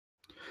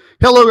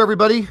Hello,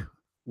 everybody.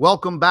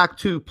 Welcome back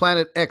to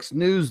Planet X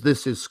News.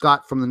 This is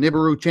Scott from the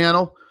Nibiru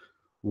channel.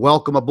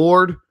 Welcome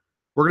aboard.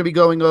 We're going to be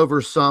going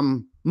over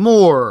some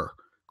more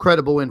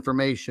credible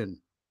information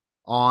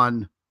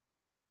on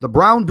the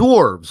brown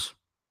dwarves.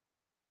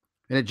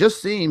 And it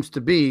just seems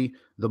to be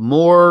the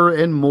more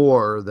and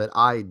more that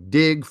I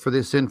dig for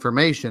this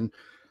information,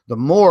 the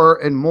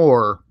more and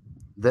more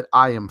that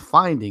I am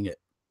finding it.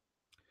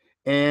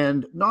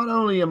 And not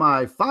only am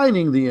I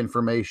finding the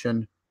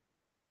information,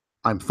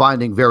 I'm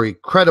finding very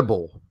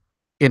credible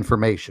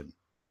information.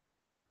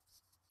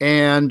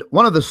 And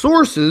one of the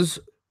sources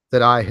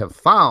that I have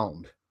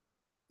found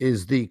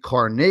is the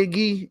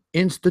Carnegie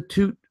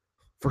Institute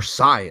for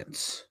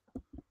Science.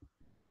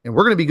 And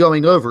we're going to be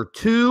going over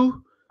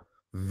two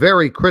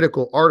very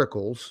critical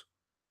articles.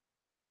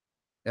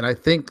 And I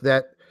think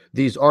that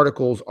these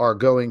articles are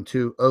going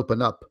to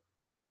open up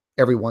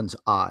everyone's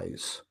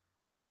eyes.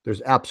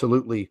 There's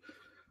absolutely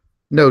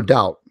no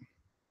doubt.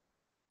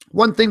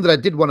 One thing that I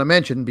did want to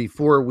mention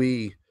before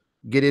we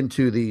get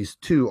into these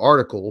two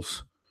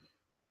articles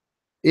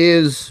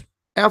is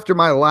after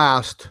my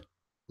last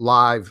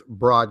live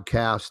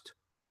broadcast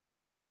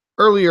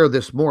earlier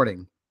this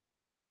morning,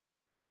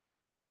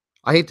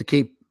 I hate to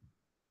keep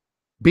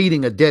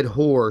beating a dead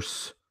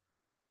horse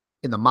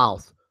in the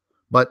mouth,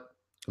 but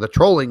the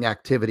trolling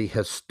activity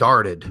has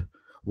started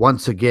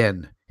once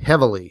again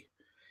heavily.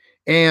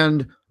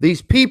 And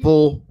these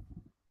people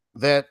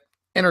that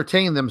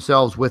entertain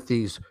themselves with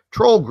these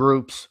troll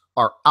groups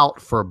are out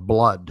for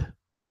blood.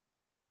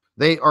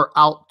 They are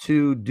out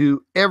to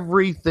do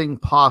everything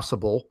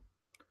possible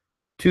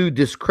to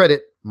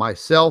discredit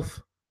myself,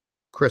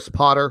 Chris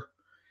Potter,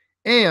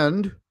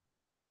 and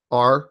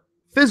our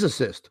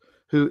physicist,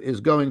 who is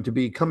going to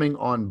be coming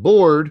on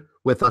board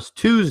with us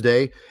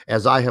Tuesday.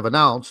 As I have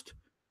announced,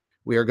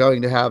 we are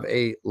going to have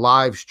a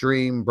live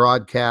stream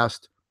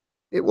broadcast.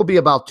 It will be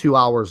about 2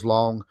 hours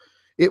long.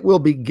 It will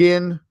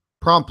begin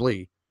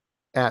promptly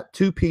at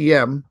 2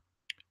 p.m.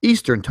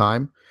 Eastern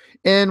Time,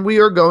 and we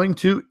are going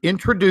to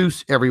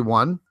introduce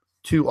everyone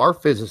to our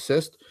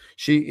physicist.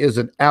 She is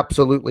an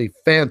absolutely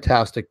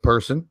fantastic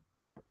person,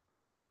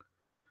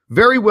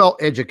 very well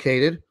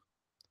educated,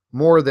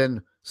 more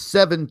than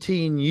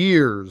 17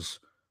 years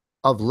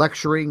of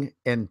lecturing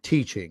and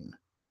teaching.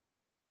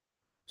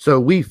 So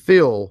we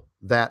feel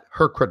that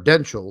her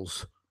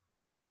credentials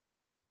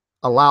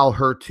allow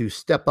her to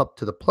step up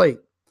to the plate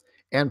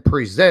and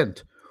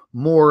present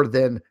more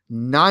than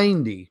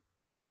 90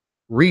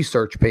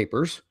 research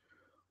papers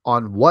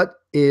on what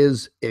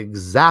is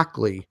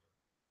exactly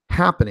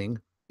happening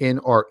in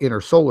our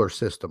inner solar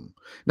system.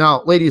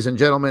 Now, ladies and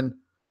gentlemen,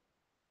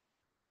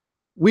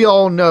 we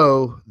all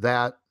know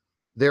that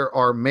there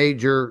are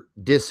major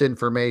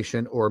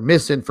disinformation or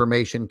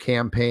misinformation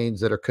campaigns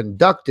that are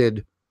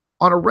conducted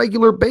on a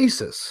regular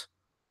basis.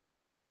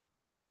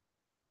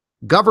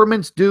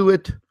 Governments do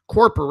it,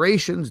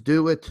 corporations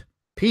do it,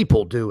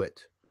 people do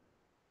it.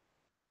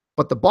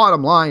 But the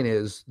bottom line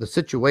is the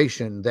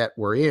situation that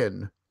we're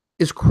in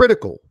is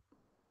critical.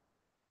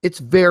 It's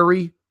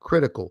very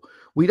critical.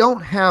 We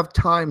don't have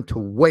time to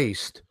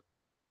waste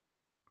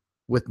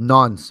with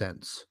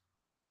nonsense.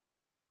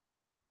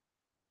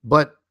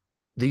 But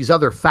these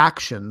other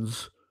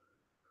factions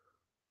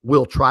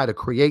will try to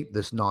create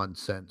this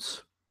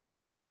nonsense.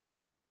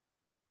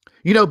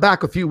 You know,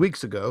 back a few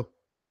weeks ago,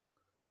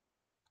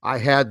 I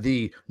had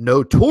the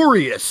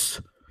notorious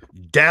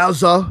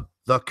Dazza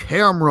the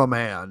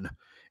cameraman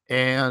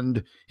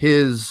and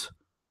his,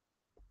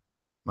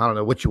 I don't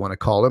know what you want to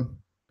call him,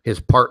 his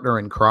partner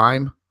in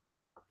crime,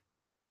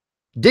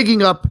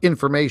 digging up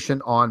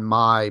information on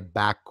my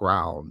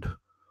background.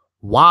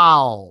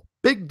 Wow,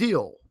 big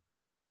deal.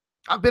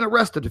 I've been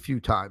arrested a few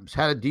times,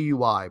 had a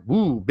DUI.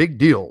 Woo, big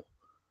deal.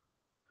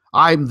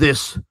 I'm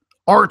this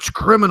arch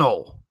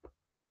criminal.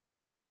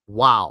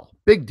 Wow,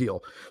 big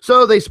deal.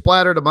 So they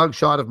splattered a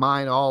mugshot of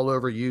mine all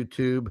over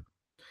YouTube,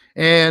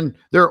 and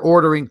they're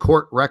ordering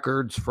court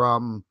records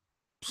from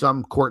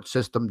some court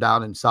system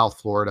down in South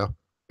Florida.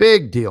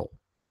 Big deal.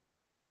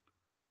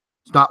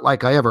 It's not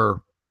like I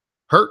ever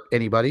hurt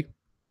anybody.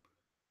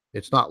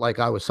 It's not like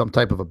I was some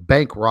type of a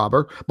bank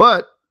robber,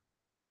 but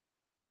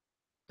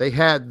they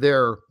had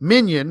their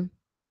minion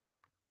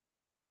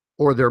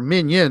or their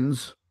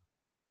minions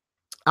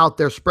out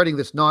there spreading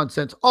this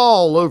nonsense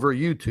all over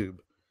YouTube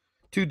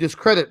to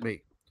discredit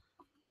me.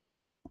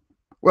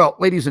 Well,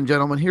 ladies and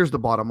gentlemen, here's the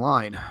bottom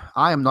line.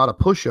 I am not a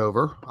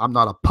pushover. I'm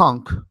not a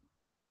punk.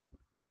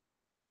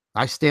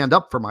 I stand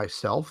up for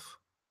myself.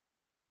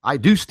 I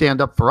do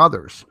stand up for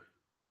others.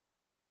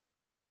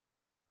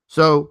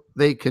 So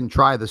they can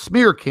try the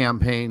smear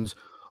campaigns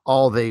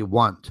all they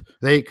want.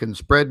 They can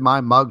spread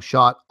my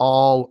mugshot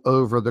all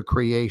over the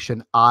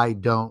creation. I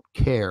don't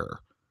care.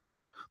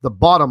 The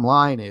bottom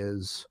line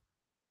is,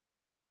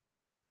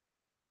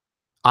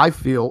 I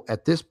feel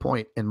at this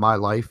point in my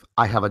life,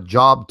 I have a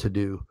job to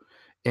do.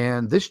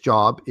 And this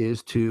job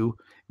is to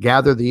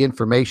gather the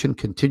information,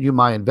 continue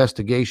my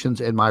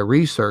investigations and my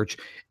research,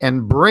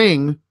 and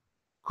bring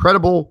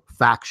credible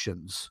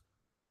factions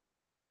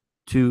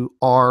to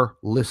our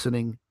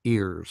listening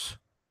ears.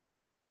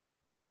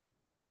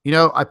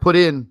 I put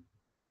in,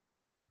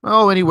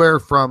 anywhere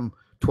from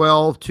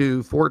 12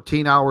 to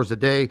 14 hours a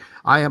day.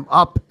 I am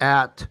up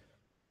at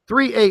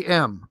 3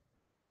 a.m.,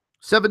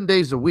 7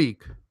 days a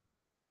week,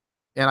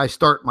 and I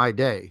start my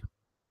day.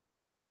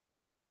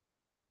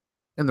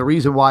 And the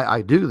reason why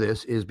I do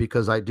this is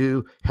because I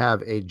do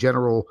have a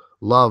general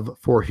love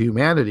for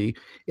humanity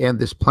and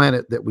this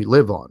planet that we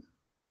live on.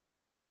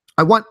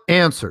 I want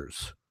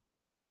answers.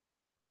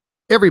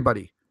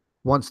 Everybody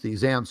wants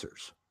these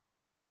answers.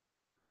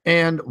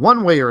 And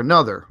one way or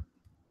another,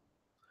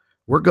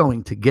 we're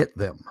going to get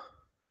them.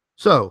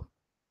 So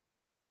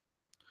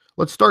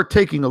let's start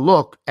taking a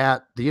look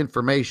at the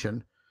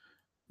information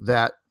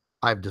that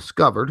I've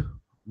discovered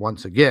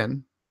once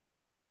again.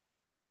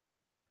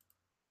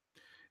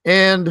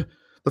 And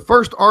the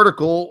first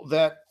article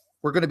that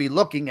we're going to be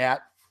looking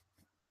at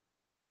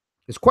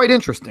is quite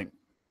interesting.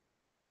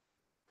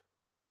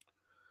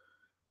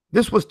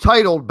 This was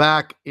titled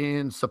back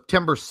in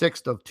September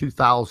 6th of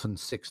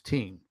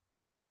 2016.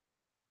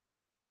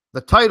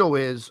 The title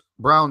is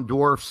Brown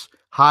Dwarfs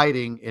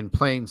Hiding in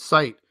Plain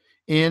Sight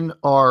in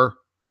Our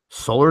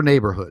Solar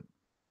Neighborhood.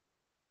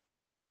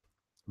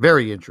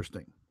 Very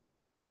interesting.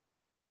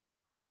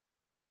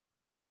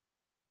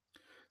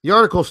 The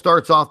article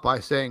starts off by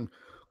saying,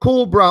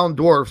 cool brown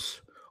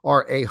dwarfs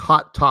are a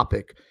hot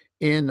topic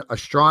in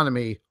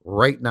astronomy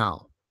right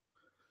now.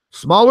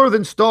 Smaller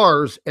than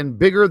stars and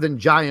bigger than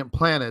giant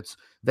planets,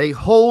 they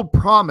hold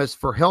promise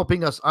for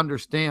helping us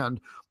understand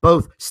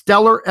both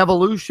stellar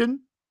evolution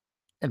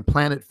and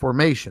planet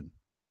formation.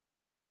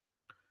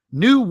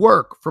 New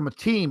work from a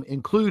team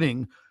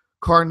including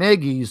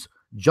Carnegie's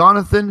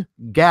Jonathan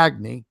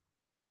Gagne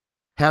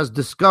has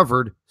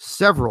discovered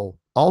several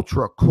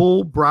ultra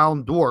cool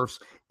brown dwarfs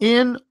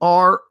in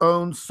our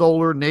own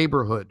solar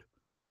neighborhood.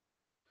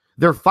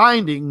 Their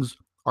findings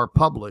are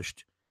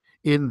published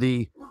in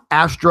the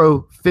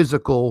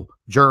Astrophysical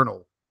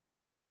Journal.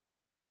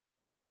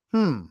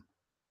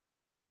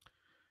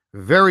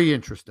 Very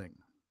interesting.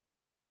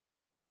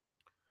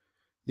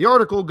 The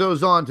article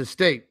goes on to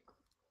state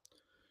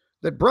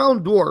that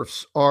brown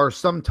dwarfs are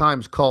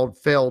sometimes called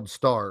failed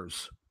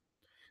stars.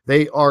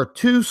 They are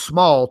too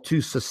small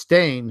to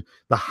sustain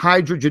the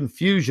hydrogen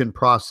fusion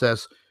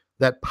process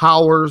that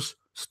powers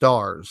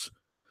stars.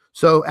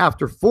 So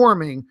after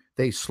forming,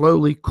 they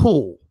slowly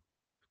cool,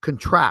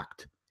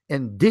 contract,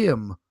 and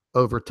dim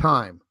over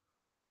time.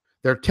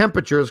 Their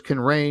temperatures can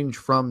range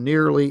from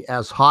nearly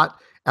as hot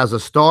as a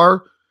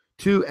star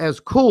to as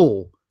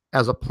cool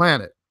as a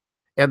planet,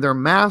 and their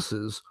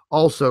masses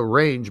also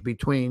range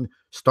between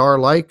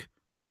star-like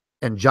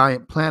and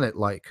giant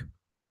planet-like.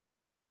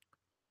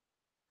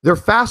 They're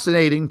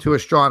fascinating to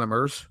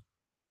astronomers,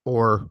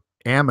 or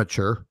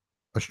amateur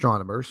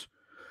astronomers,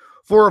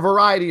 for a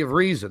variety of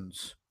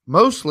reasons,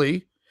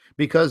 mostly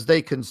because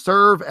they can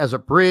serve as a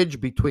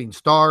bridge between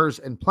stars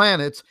and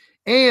planets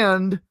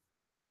and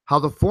how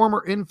the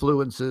former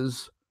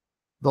influences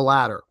the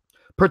latter,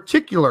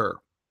 particular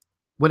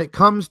when it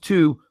comes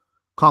to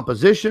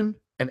composition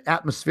and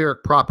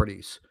atmospheric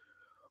properties.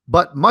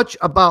 But much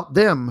about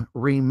them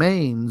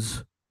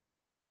remains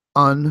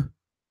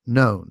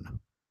unknown.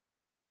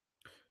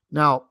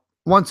 Now,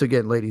 once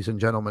again, ladies and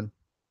gentlemen,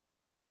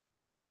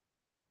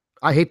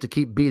 I hate to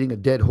keep beating a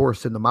dead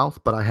horse in the mouth,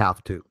 but I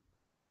have to.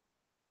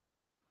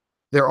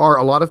 There are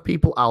a lot of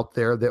people out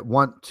there that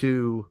want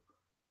to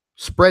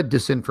spread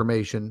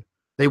disinformation.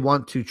 They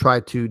want to try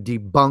to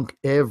debunk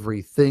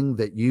everything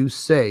that you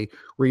say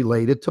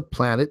related to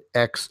Planet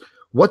X,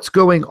 what's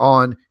going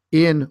on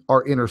in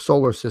our inner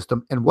solar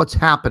system, and what's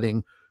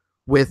happening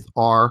with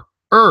our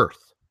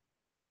Earth.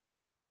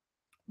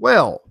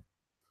 Well,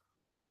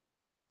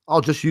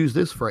 I'll just use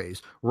this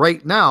phrase.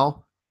 Right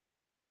now,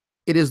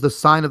 it is the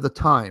sign of the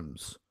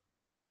times.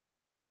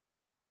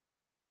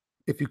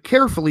 If you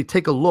carefully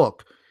take a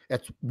look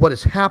at what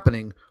is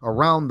happening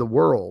around the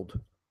world,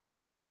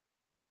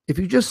 if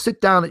you just sit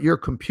down at your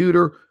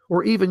computer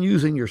or even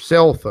using your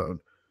cell phone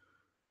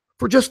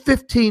for just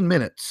 15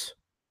 minutes,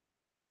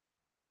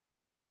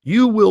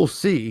 you will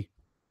see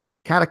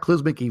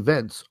cataclysmic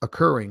events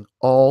occurring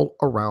all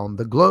around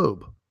the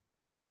globe.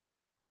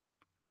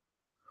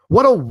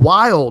 What a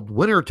wild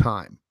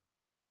wintertime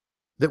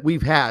that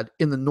we've had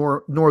in the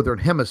northern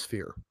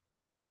hemisphere.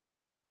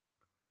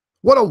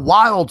 What a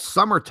wild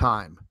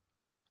summertime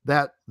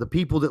that the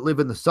people that live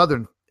in the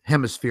southern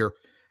hemisphere,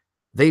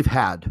 they've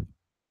had.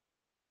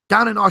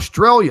 Down in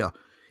Australia,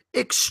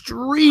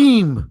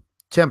 extreme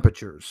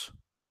temperatures.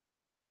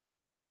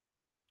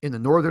 In the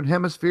northern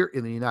hemisphere,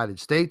 in the United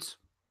States,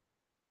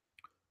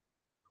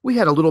 we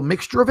had a little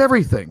mixture of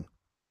everything.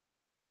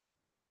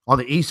 On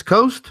the East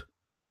Coast,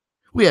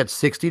 we had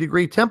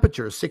 60-degree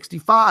temperatures,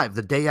 65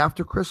 the day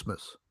after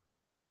Christmas.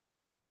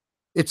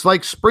 It's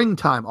like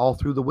springtime all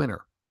through the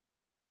winter.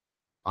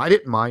 I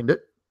didn't mind it.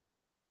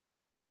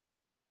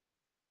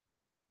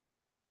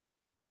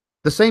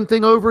 The same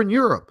thing over in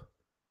Europe.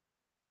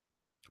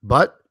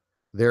 But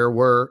there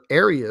were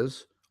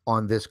areas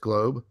on this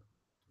globe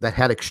that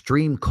had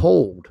extreme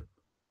cold.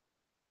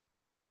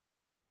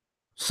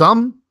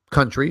 Some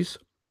countries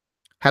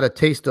had a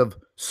taste of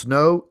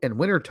snow and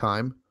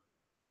wintertime,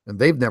 and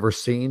they've never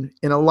seen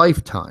in a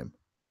lifetime.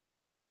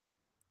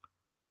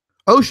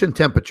 Ocean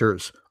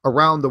temperatures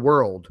around the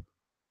world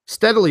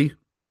steadily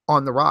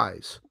on the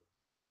rise.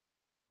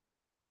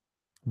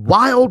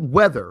 Wild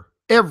weather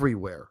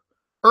everywhere.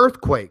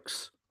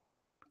 Earthquakes,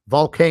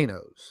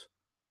 volcanoes,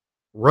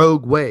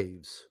 rogue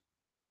waves.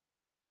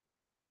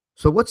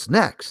 So what's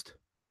next?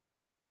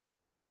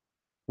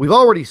 We've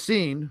already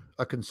seen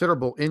a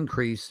considerable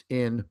increase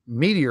in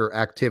meteor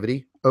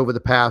activity over the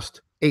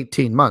past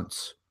 18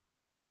 months.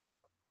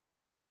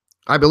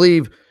 I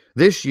believe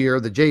this year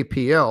the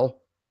JPL,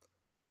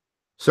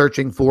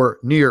 searching for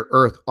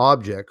near-Earth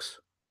objects,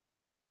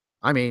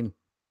 I mean,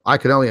 I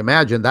can only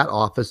imagine that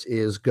office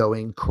is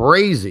going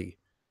crazy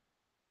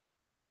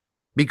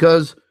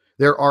because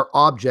there are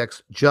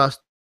objects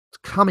just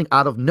coming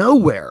out of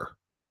nowhere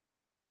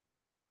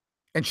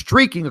and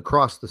streaking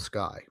across the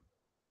sky.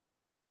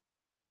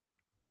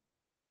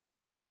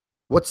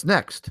 What's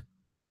next?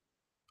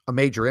 A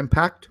major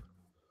impact?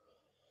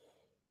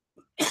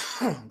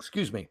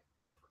 Excuse me.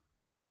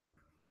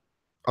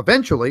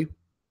 Eventually,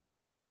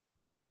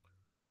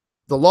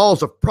 the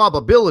laws of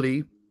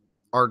probability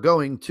are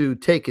going to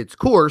take its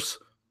course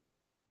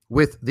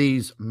with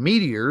these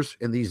meteors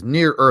and these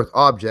near-Earth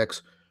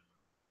objects,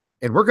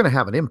 and we're going to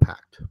have an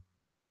impact.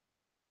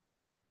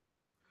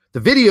 The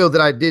video that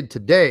I did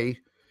today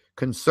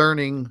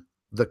concerning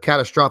the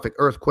catastrophic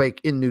earthquake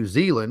in New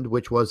Zealand,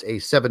 which was a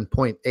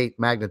 7.8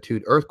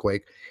 magnitude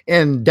earthquake,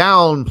 and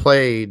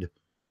downplayed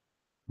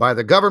by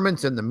the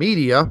governments and the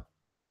media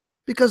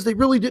because they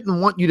really didn't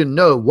want you to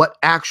know what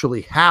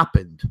actually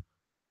happened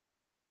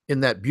in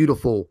that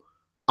beautiful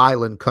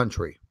island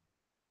country.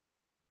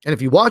 And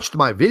if you watched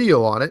my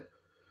video on it,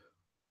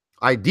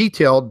 I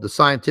detailed the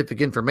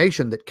scientific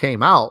information that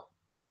came out,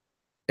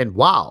 and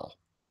wow,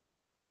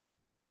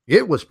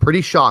 it was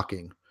pretty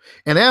shocking.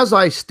 And as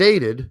I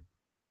stated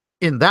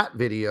in that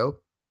video,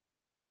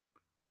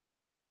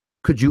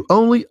 could you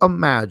only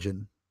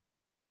imagine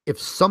if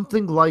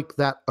something like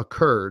that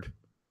occurred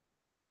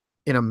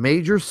in a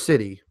major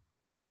city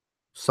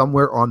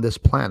somewhere on this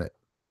planet?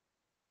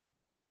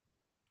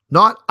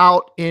 Not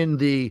out in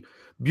the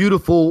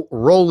beautiful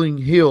rolling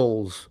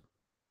hills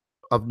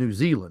of New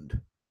Zealand,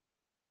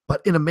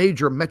 but in a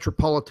major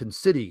metropolitan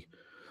city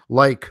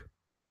like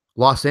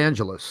Los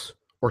Angeles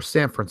or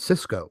San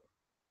Francisco,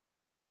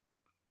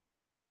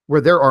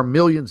 where there are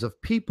millions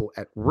of people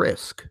at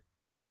risk.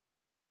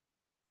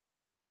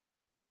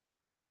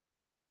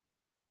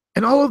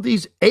 And all of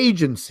these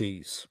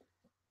agencies,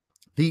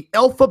 the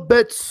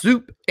alphabet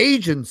soup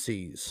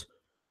agencies,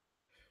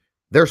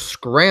 they're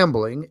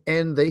scrambling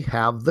and they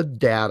have the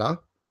data.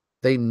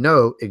 They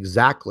know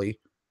exactly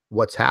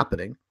what's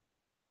happening.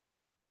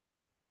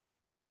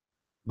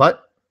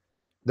 But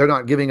they're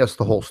not giving us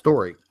the whole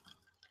story.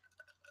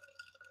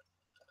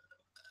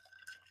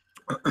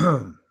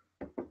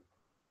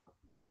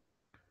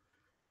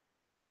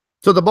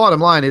 So the bottom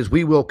line is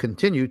we will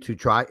continue to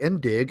try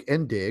and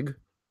dig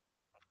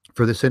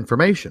for this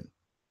information.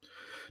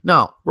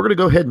 Now, we're going to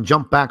go ahead and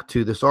jump back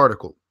to this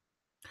article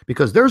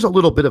because there's a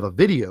little bit of a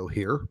video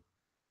here,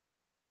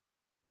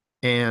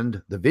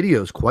 and the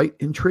video is quite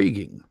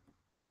intriguing.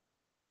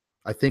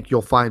 I think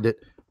you'll find it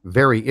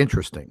very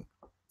interesting.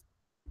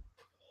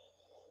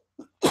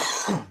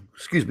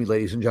 Excuse me,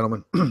 ladies and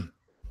gentlemen.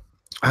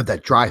 I have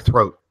that dry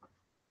throat.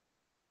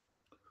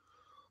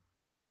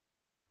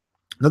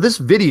 Now, this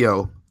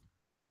video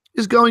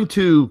is going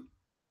to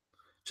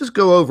just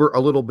go over a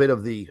little bit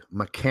of the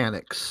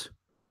mechanics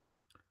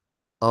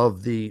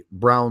of the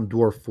brown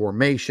dwarf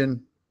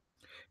formation.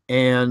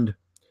 And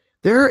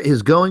there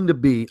is going to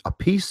be a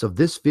piece of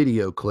this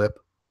video clip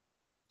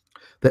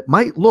that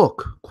might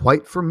look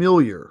quite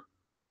familiar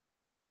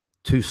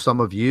to some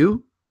of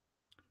you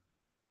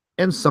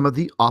and some of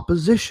the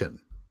opposition.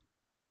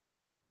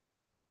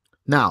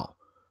 Now,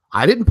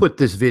 I didn't put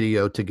this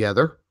video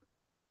together.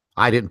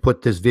 I didn't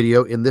put this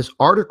video in this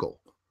article.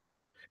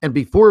 And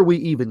before we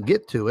even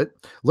get to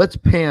it, let's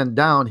pan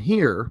down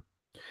here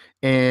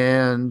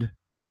and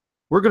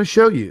we're going to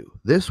show you.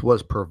 This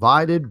was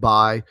provided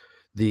by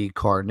the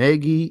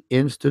Carnegie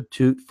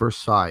Institute for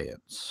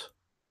Science.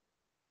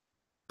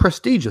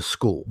 Prestigious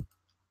school.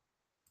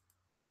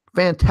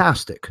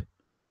 Fantastic.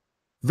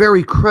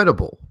 Very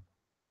credible.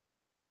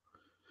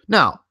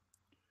 Now,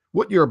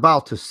 what you're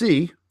about to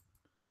see,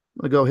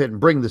 I'm going to go ahead and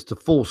bring this to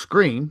full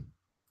screen.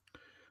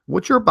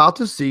 What you're about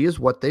to see is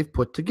what they've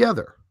put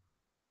together.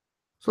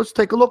 So let's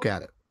take a look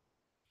at it.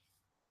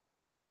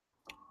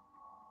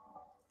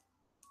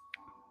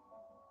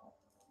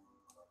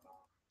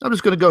 I'm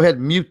just going to go ahead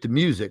and mute the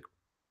music.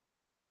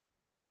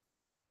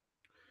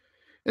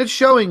 It's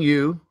showing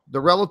you the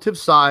relative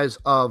size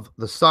of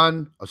the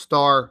sun, a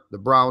star, the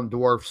brown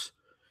dwarfs,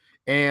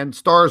 and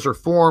stars are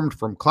formed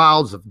from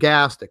clouds of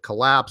gas that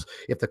collapse.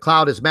 If the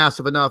cloud is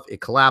massive enough,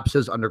 it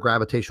collapses under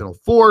gravitational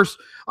force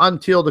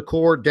until the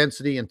core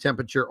density and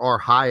temperature are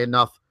high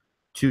enough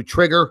to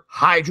trigger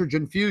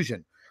hydrogen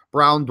fusion.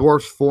 Brown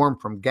dwarfs form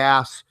from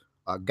gas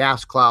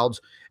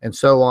clouds, and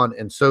so on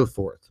and so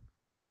forth.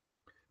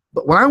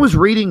 But when I was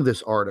reading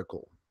this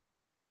article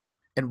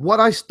and what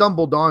I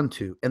stumbled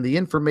onto and the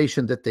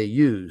information that they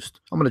used,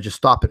 I'm going to just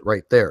stop it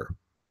right there.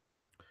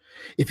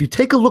 If you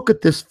take a look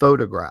at this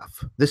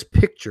photograph, this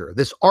picture,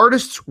 this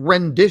artist's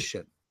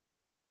rendition,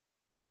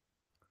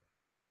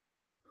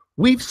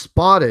 we've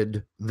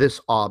spotted this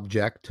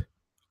object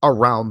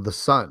around the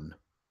sun.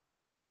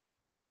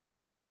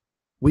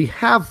 We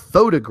have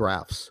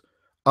photographs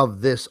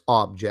of this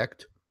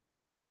object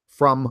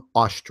from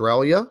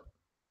Australia,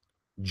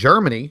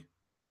 Germany,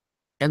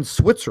 and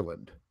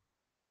Switzerland.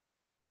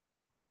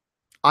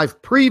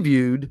 I've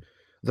previewed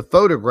the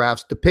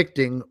photographs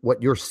depicting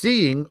what you're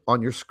seeing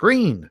on your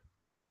screen.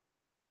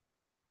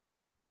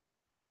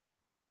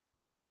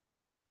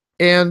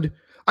 And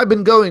I've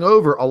been going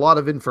over a lot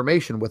of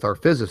information with our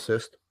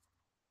physicist.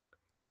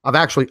 I've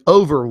actually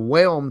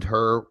overwhelmed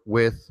her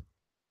with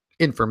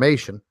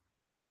information.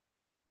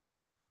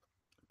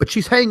 But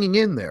she's hanging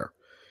in there,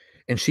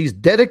 and she's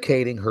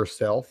dedicating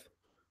herself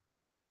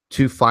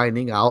to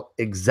finding out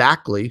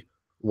exactly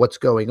what's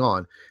going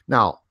on.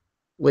 Now,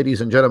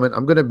 ladies and gentlemen,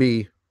 I'm going to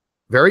be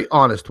very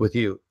honest with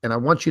you, and I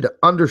want you to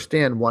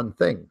understand one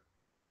thing.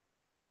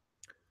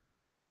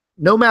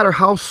 No matter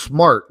how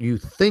smart you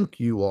think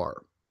you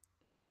are,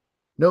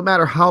 no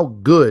matter how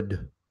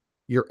good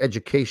your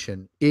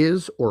education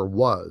is or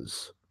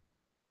was,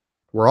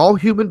 we're all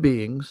human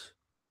beings,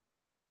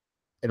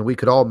 and we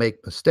could all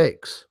make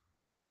mistakes.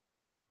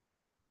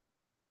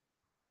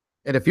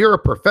 And if you're a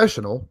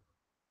professional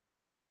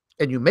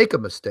and you make a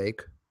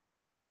mistake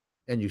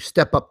and you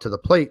step up to the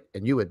plate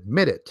and you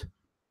admit it,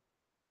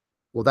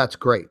 well, that's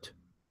great.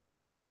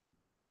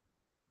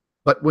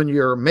 But when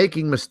you're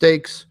making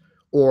mistakes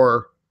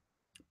or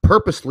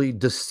purposely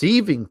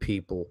deceiving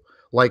people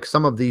like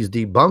some of these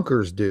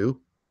debunkers do,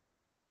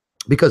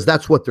 because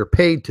that's what they're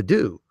paid to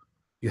do,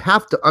 you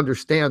have to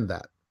understand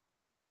that.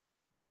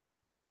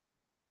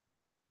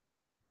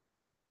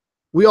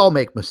 We all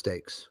make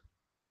mistakes.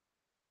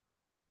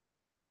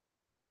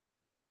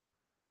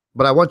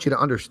 But I want you to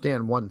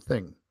understand one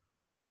thing.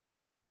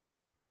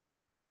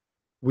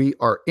 We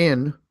are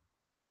in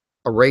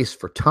a race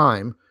for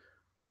time.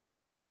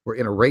 We're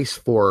in a race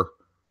for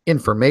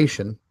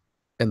information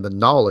and the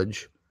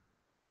knowledge,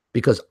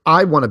 because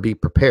I want to be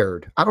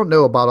prepared. I don't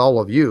know about all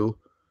of you,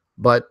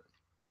 but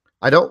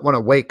I don't want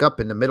to wake up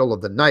in the middle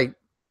of the night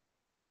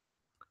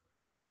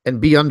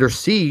and be under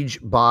siege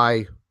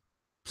by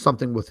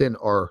something within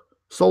our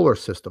solar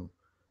system.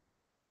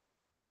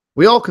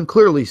 We all can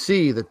clearly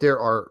see that there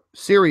are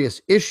serious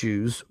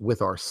issues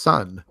with our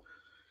sun.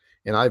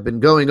 And I've been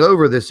going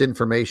over this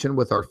information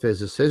with our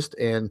physicist,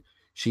 and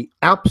she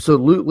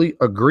absolutely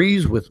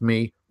agrees with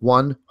me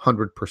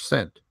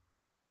 100%.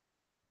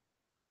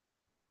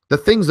 The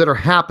things that are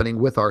happening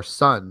with our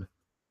sun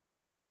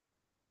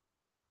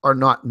are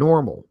not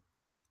normal.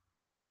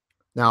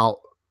 Now,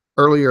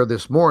 earlier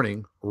this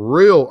morning,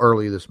 real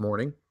early this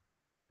morning,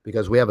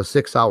 because we have a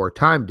 6-hour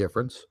time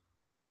difference,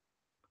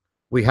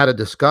 we had a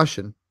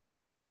discussion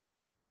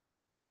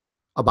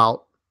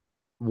about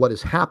what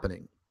is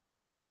happening.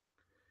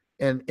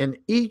 And in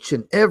each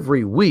and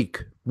every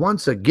week,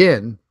 once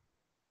again,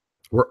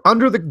 we're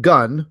under the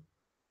gun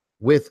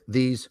with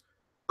these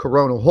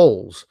coronal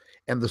holes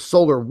and the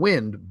solar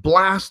wind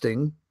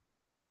blasting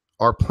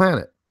our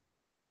planet.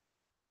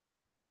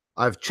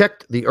 I've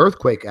checked the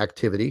earthquake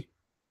activity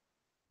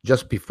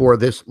just before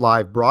this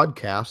live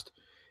broadcast,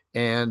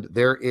 and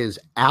there is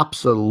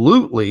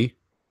absolutely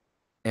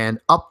an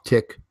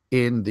uptick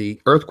in the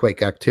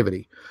earthquake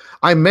activity.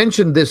 I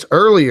mentioned this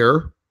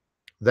earlier,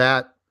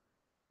 that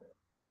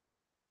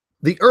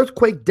the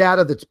earthquake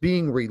data that's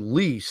being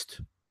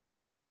released,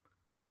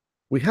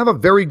 we have a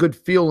very good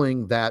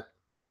feeling that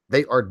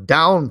they are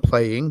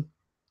downplaying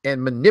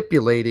and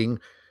manipulating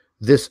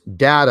this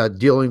data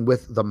dealing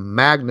with the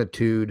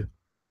magnitude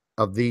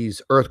of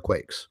these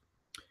earthquakes,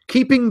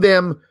 keeping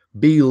them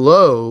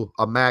below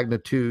a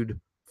magnitude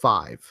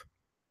 5.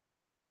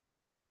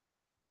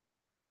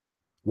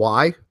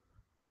 Why?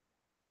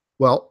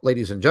 Well,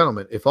 ladies and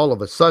gentlemen, if all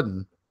of a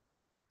sudden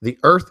the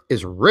earth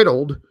is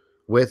riddled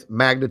with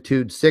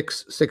magnitude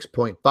 6,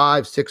 6.5,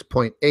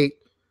 6.8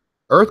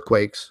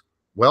 earthquakes,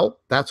 well,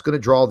 that's going to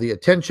draw the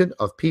attention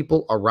of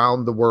people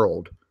around the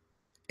world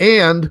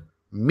and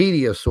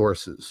media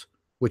sources,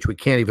 which we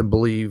can't even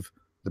believe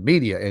the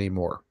media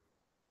anymore.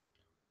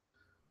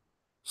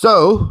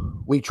 So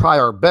we try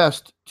our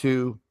best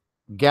to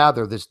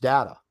gather this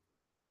data.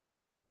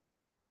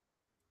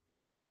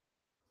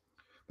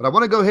 But I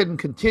want to go ahead and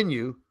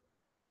continue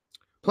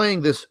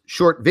playing this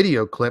short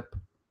video clip,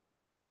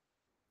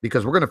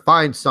 because we're going to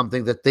find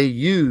something that they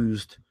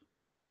used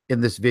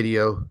in this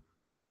video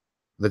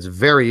that's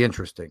very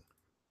interesting.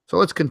 So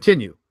let's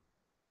continue.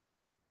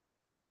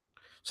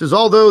 It says,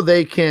 although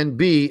they can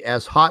be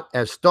as hot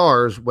as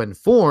stars when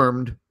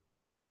formed,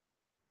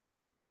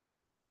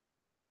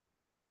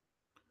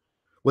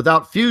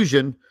 without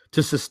fusion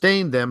to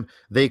sustain them,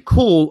 they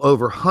cool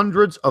over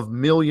hundreds of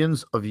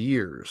millions of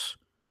years.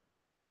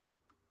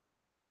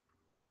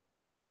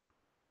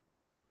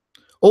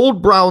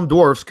 Old brown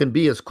dwarfs can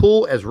be as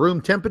cool as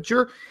room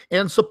temperature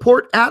and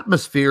support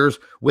atmospheres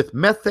with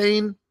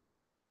methane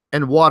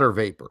and water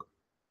vapor.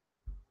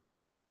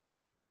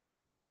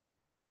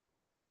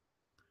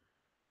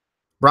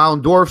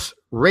 Brown dwarfs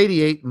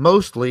radiate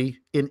mostly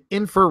in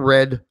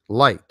infrared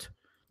light.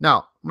 Now,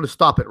 I'm going to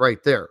stop it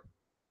right there.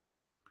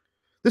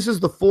 This is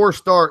the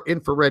 4-star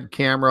infrared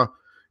camera.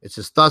 It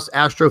says, thus,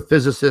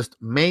 astrophysicists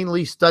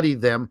mainly study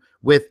them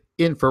with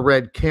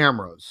infrared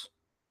cameras.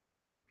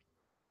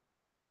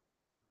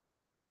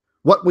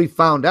 What we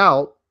found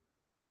out,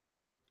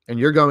 and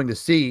you're going to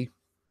see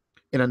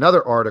in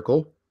another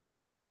article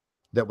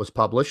that was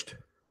published,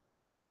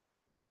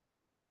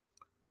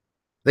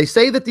 they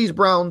say that these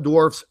brown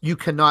dwarfs, you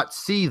cannot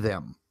see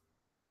them.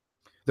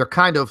 They're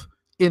kind of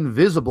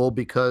invisible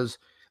because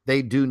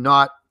they do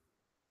not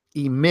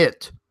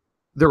emit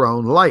their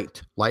own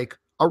light like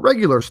a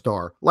regular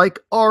star, like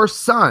our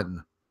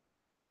sun.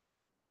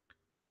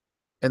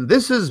 And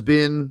this has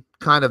been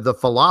kind of the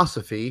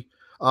philosophy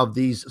of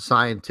these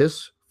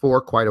scientists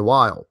for quite a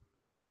while.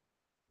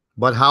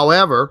 But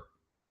however,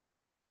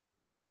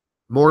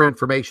 more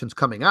information's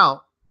coming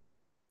out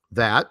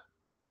that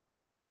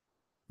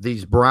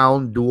these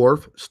brown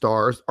dwarf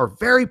stars are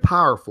very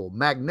powerful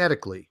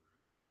magnetically.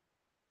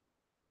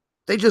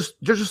 They're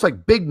just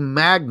like big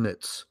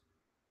magnets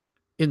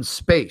in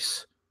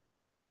space.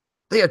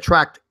 They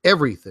attract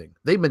everything.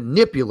 They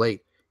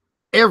manipulate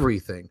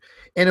everything.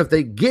 And if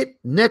they get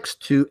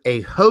next to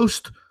a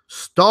host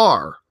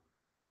star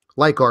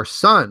like our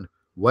sun,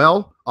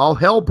 well, all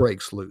hell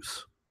breaks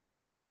loose.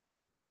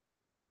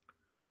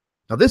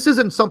 Now, this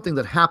isn't something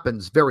that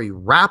happens very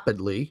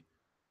rapidly.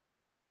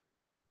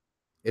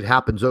 It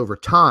happens over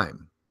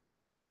time.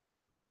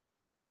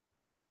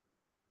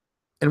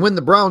 And when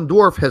the brown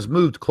dwarf has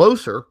moved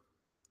closer,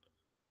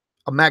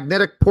 a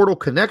magnetic portal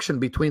connection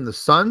between the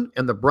sun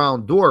and the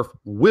brown dwarf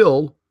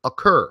will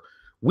occur.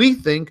 We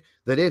think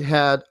that it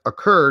had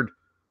occurred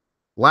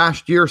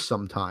last year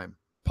sometime,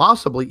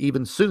 possibly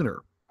even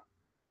sooner.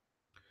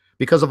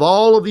 Because of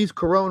all of these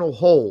coronal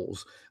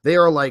holes, they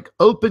are like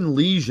open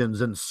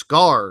lesions and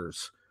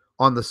scars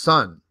on the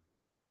sun.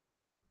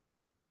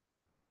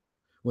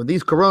 When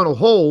these coronal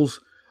holes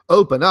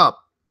open up,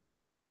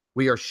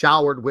 we are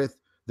showered with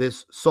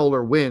this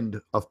solar wind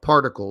of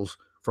particles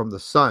from the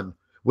sun,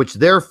 which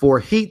therefore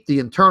heat the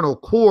internal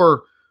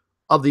core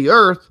of the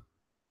earth,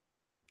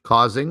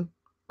 causing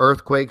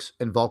earthquakes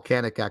and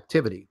volcanic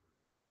activity.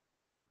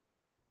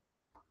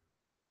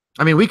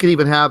 I mean, we could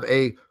even have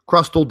a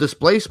crustal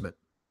displacement.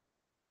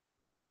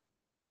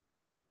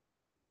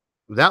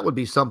 That would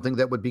be something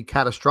that would be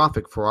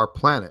catastrophic for our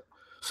planet.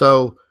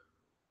 So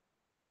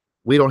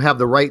we don't have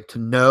the right to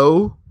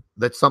know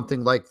that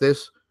something like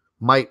this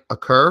might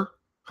occur?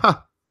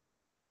 Huh.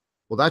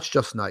 Well, that's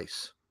just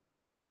nice.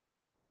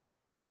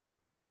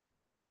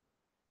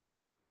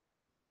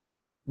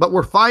 But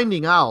we're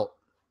finding out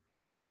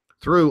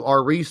through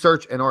our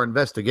research and our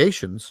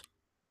investigations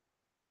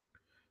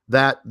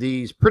that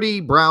these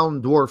pretty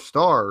brown dwarf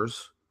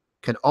stars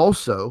can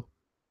also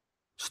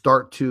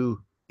start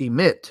to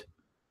emit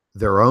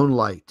their own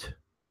light.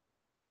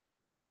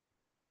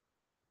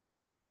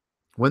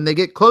 When they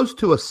get close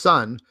to a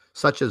sun,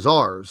 such as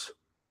ours,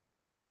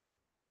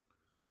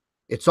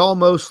 it's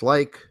almost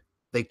like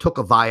they took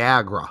a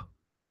Viagra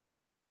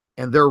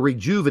and they're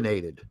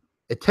rejuvenated.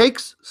 It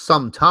takes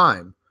some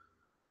time,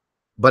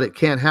 but it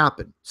can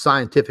happen.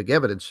 Scientific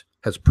evidence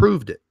has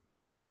proved it.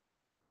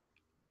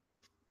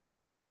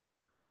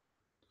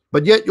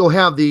 But yet you'll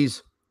have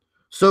these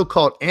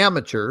so-called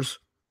amateurs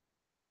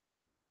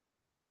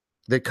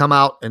that come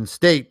out and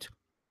state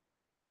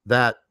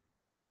that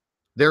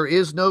there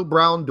is no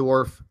brown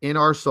dwarf in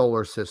our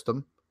solar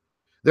system.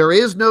 There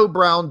is no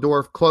brown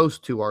dwarf close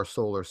to our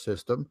solar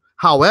system.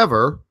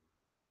 However,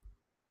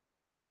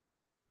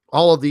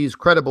 all of these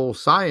credible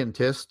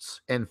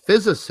scientists and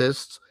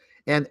physicists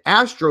and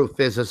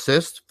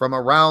astrophysicists from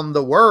around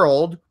the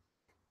world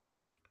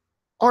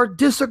are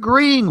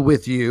disagreeing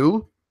with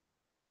you.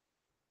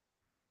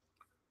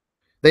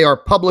 They are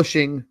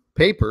publishing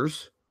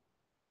papers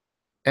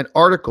and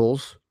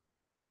articles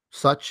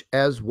such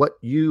as what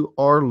you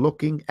are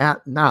looking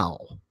at now.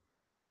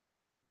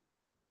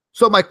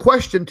 So my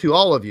question to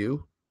all of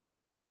you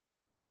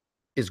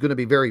is going to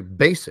be very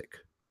basic.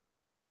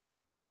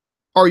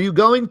 Are you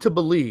going to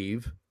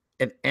believe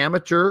an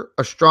amateur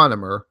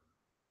astronomer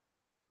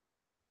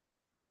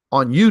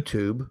on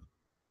YouTube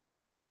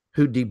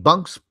who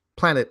debunks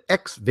Planet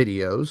X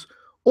videos,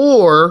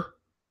 or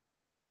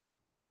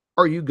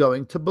are you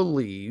going to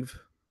believe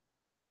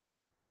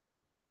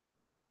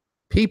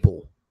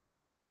people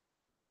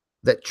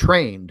that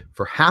trained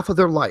for half of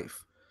their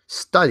life,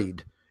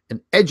 studied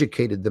and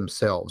educated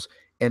themselves,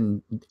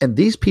 and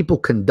these people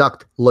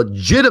conduct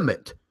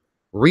legitimate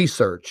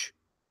research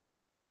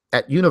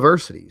at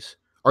universities?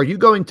 Are you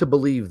going to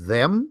believe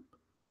them,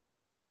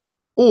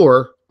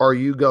 or are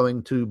you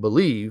going to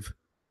believe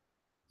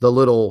the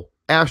little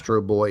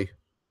Astro Boy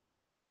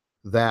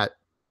that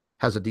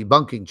has a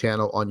debunking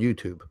channel on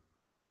YouTube?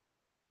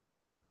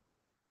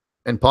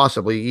 And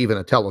possibly even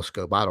a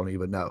telescope. I don't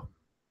even know.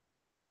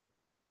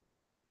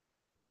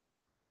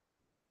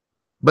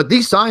 But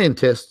these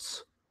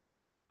scientists,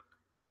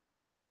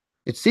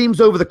 it seems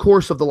over the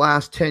course of the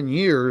last 10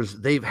 years,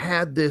 they've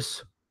had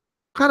this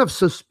kind of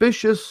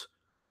suspicious,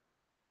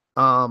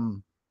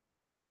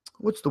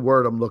 what's the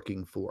word I'm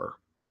looking for?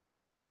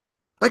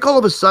 Like all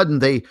of a sudden,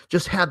 they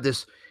just had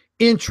this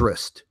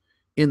interest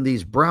in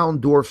these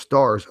brown dwarf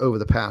stars over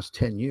the past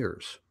 10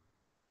 years.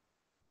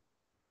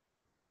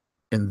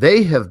 And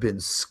they have been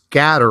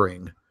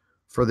scattering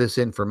for this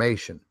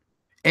information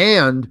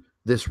and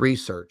this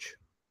research.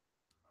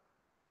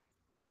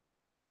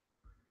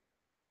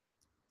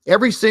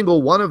 Every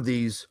single one of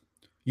these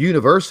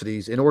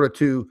universities, in order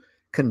to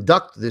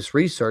conduct this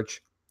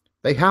research,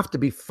 they have to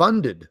be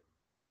funded.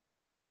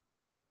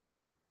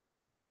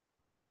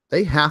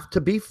 They have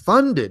to be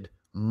funded.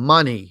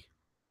 Money.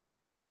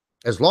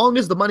 As long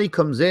as the money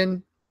comes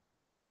in,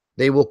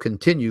 they will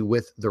continue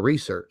with the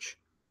research.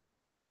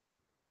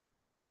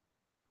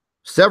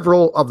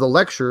 Several of the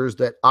lectures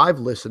that I've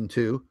listened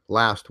to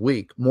last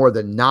week, more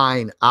than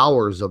 9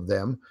 hours of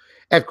them,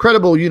 at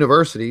credible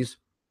universities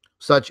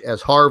such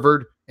as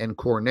Harvard and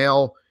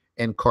Cornell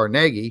and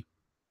Carnegie,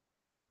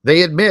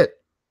 they admit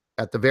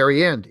at the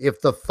very end,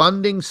 if the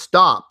funding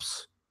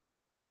stops,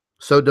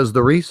 so does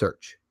the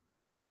research.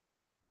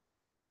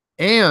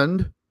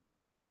 And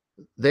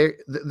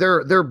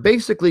they're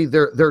basically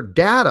their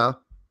data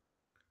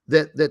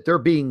that they're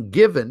being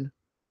given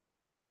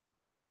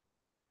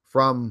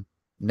from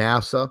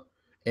NASA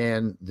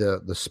and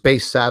the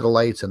space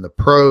satellites and the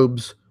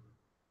probes,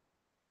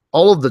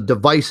 all of the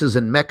devices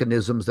and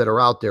mechanisms that are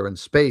out there in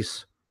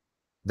space,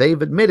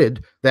 they've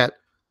admitted that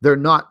they're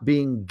not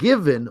being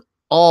given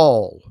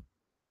all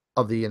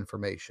of the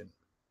information,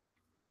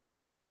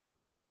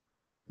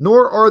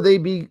 nor are they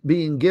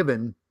being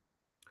given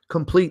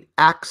complete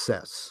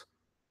access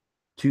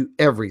to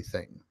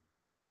everything.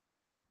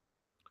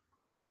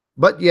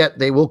 But yet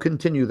they will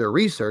continue their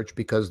research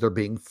because they're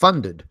being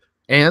funded.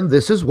 And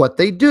this is what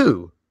they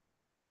do.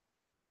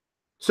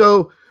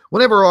 So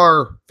whenever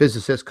our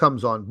physicist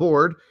comes on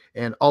board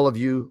and all of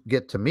you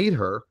get to meet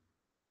her,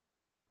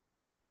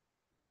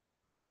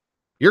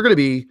 you're going to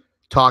be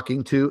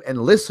talking to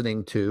and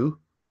listening to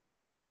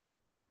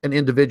an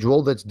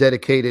individual that's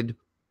dedicated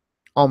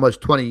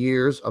almost 20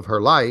 years of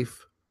her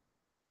life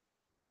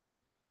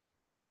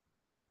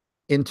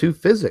into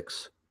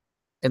physics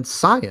and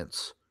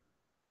science.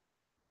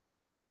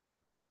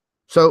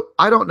 So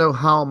I don't know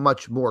how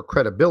much more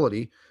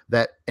credibility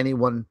that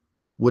anyone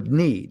would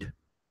need.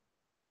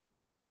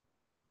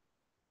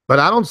 But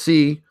I don't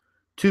see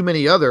too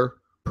many other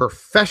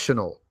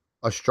professional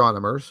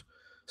astronomers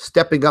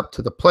stepping up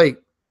to the plate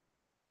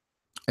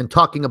and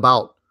talking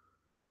about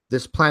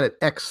this planet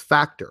X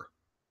factor.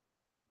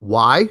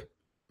 Why?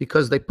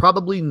 Because they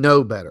probably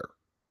know better.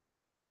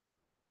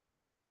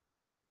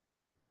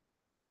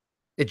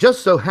 It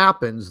just so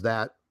happens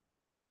that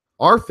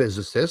our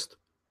physicist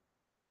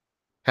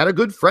had a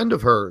good friend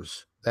of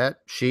hers that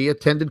she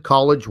attended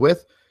college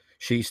with.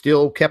 She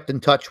still kept in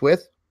touch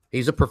with.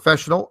 He's a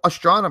professional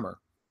astronomer.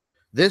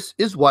 This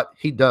is what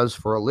he does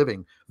for a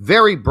living.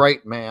 Very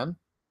bright man.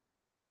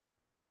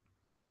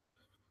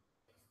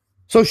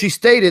 So she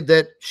stated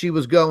that she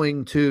was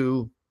going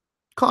to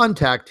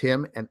contact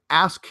him and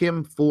ask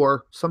him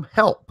for some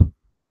help.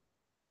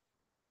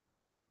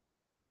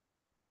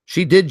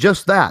 She did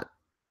just that.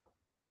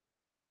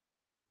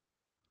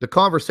 The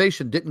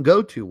conversation didn't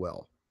go too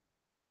well.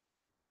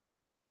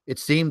 It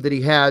seemed that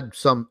he had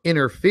some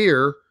inner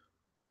fear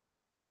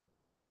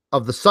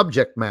of the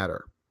subject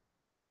matter.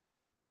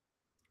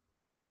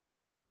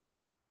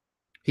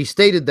 He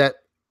stated that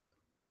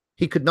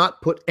he could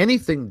not put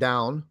anything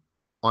down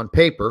on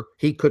paper.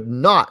 He could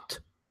not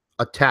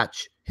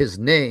attach his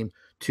name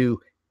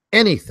to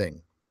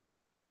anything.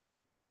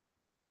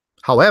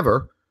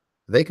 However,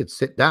 they could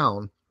sit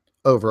down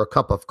over a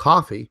cup of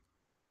coffee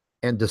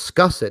and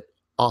discuss it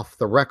off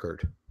the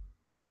record.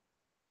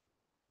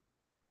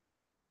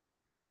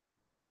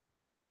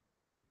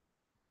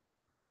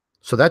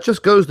 So that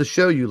just goes to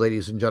show you,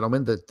 ladies and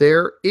gentlemen, that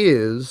there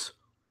is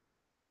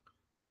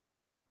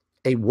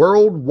a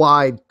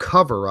worldwide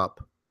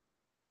cover-up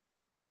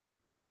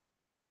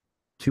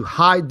to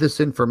hide this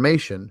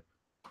information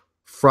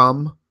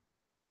from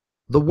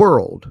the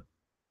world.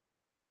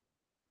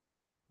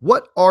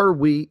 What are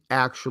we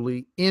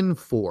actually in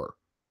for?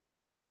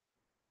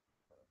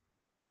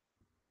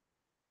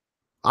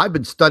 I've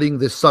been studying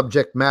this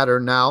subject matter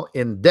now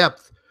in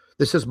depth.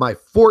 This is my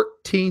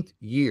 14th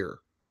year.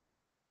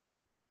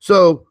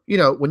 So, you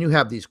know, when you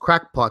have these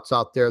crackpots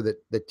out there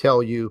that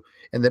tell you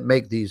and that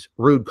make these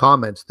rude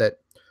comments that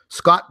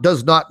Scott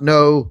does not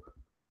know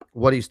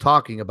what he's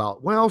talking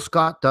about. Well,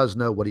 Scott does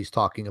know what he's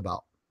talking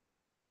about.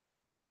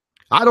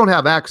 I don't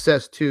have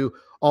access to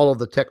all of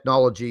the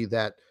technology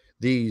that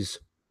these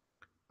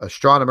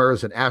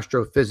astronomers and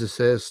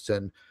astrophysicists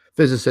and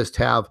physicists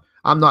have.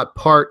 I'm not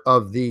part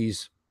of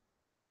these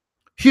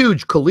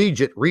huge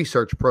collegiate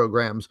research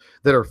programs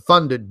that are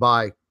funded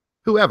by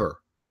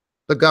whoever,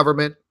 the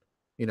government,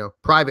 you know,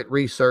 private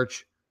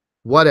research,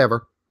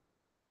 whatever.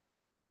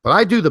 But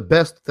I do the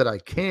best that I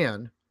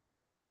can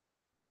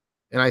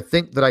And I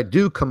think that I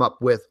do come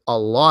up with a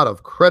lot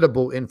of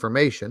credible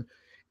information.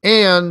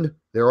 And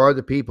there are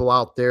the people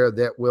out there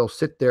that will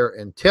sit there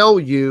and tell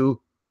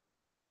you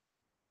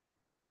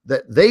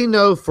that they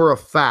know for a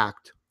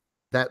fact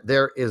that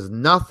there is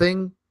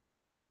nothing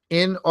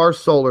in our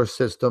solar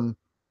system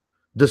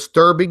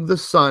disturbing the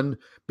sun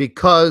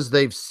because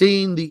they've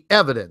seen the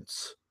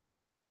evidence.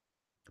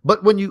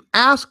 But when you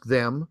ask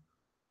them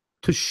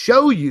to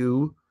show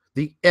you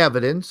the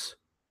evidence,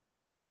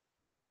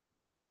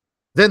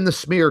 then the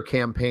smear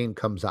campaign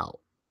comes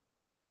out.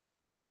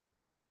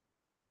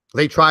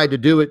 They tried to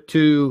do it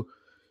to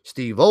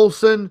Steve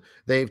Olson.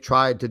 They've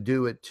tried to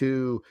do it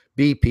to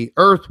BP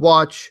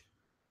Earthwatch.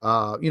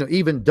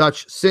 Even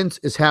Dutch Since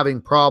is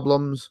having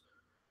problems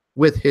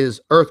with his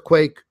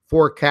earthquake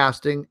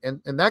forecasting, and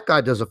that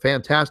guy does a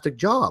fantastic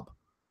job.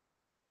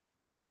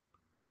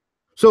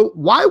 So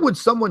why would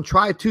someone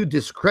try to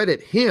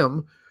discredit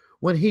him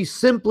when he's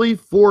simply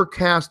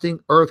forecasting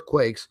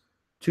earthquakes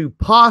to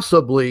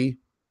possibly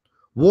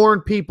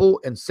warn people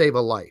and save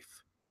a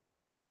life?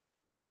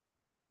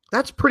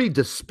 That's pretty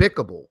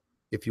despicable,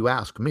 if you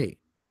ask me.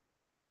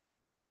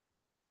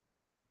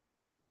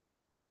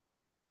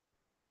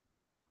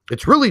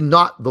 It's really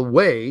not the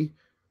way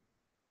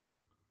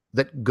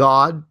that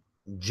God,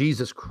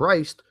 Jesus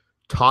Christ,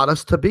 taught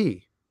us to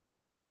be.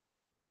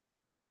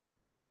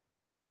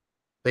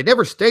 They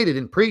never stated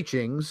in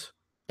preachings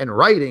and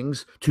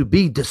writings to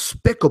be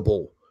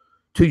despicable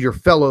to your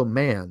fellow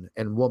man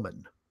and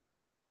woman.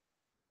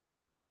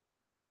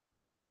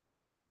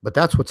 But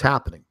that's what's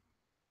happening.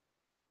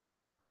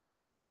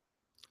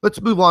 Let's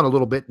move on a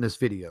little bit in this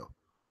video.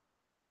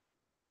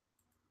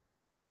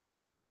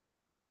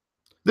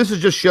 This is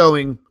just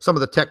showing some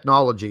of the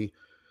technology,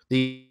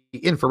 the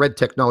infrared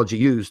technology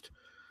used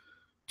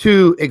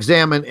to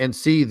examine and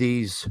see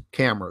these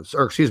cameras,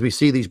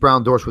 see these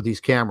brown dwarfs with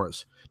these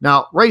cameras.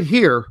 Now, right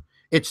here,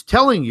 it's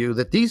telling you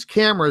that these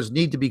cameras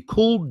need to be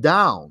cooled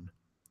down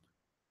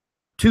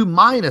to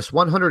minus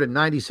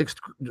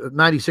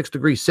 196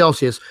 degrees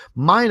Celsius,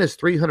 minus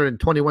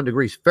 321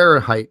 degrees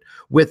Fahrenheit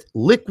with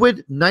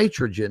liquid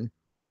nitrogen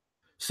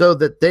so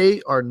that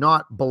they are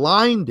not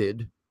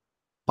blinded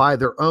by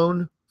their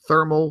own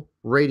thermal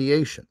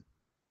radiation.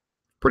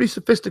 Pretty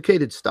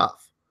sophisticated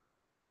stuff.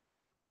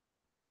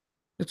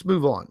 Let's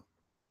move on.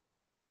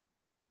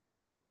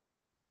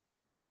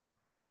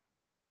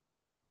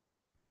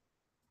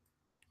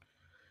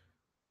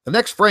 The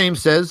next frame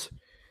says,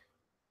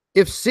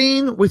 if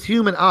seen with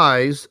human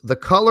eyes, the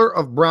color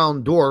of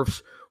brown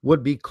dwarfs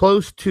would be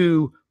close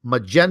to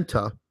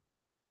magenta,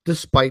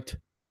 despite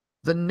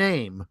the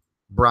name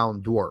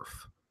brown dwarf.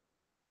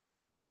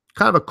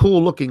 Kind of a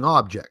cool looking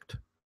object.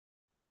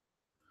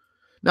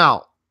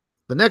 Now,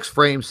 the next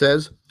frame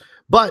says,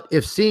 but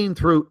if seen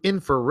through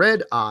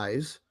infrared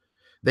eyes,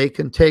 they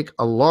can take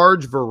a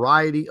large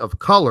variety of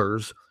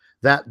colors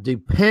that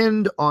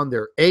depend on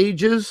their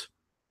ages,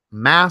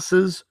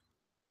 masses,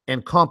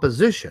 and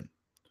composition.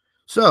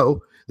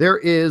 So there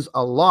is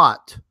a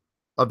lot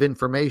of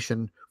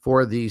information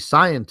for the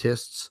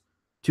scientists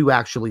to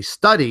actually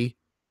study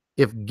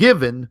if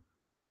given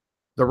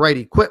the right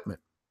equipment.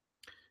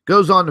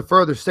 Goes on to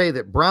further say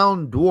that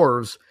brown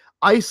dwarfs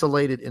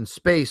isolated in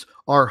space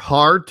are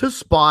hard to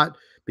spot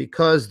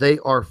because they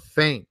are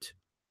faint,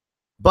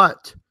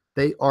 but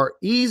they are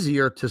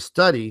easier to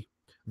study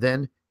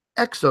than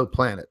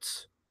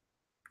exoplanets.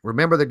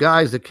 Remember the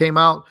guys that came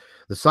out,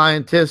 the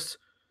scientists,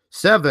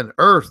 7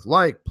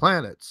 Earth-like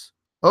planets.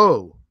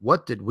 Oh,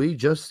 what did we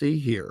just see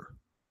here?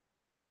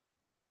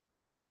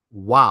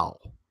 Wow.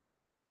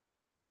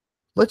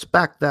 Let's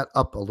back that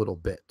up a little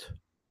bit.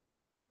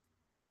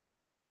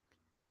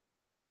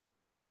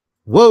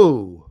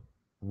 Whoa,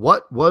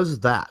 what was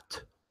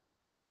that?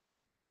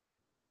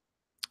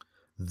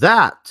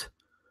 That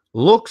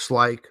looks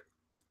like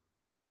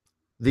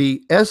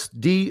the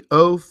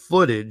SDO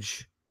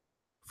footage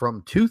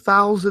from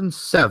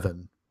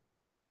 2007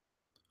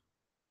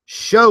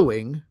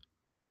 showing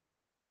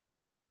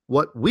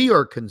what we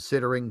are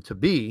considering to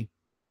be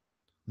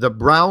the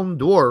brown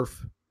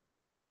dwarf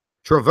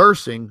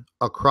traversing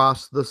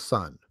across the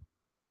sun.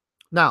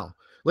 Now,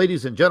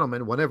 ladies and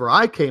gentlemen, whenever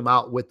I came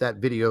out with that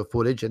video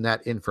footage and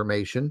that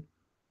information,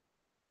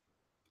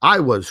 I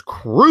was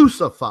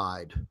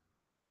crucified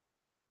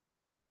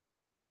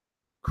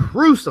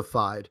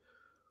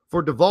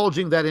for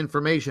divulging that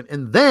information.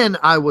 And then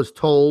I was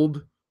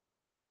told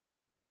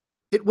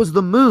it was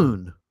the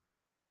moon,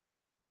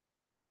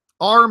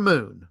 our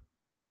moon,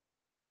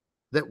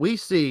 that we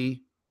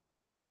see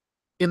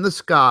in the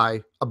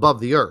sky above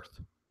the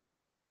earth.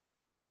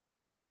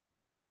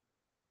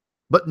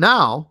 But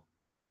now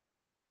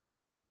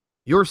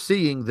you're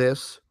seeing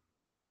this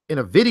in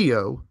a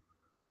video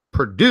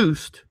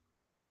produced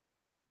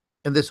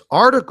in this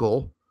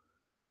article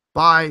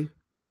by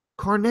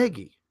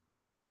Carnegie.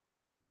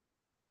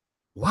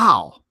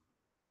 Wow.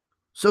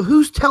 So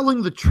who's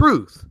telling the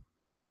truth?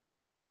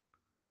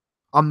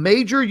 A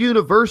major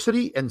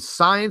university and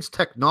science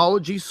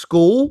technology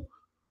school,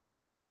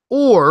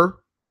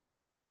 or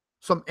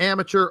some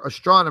amateur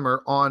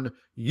astronomer on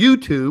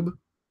YouTube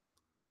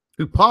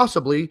who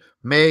possibly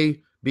may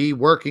be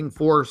working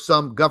for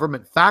some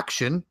government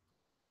faction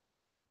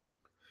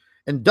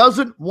and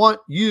doesn't want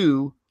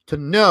you to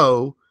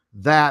know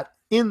that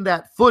in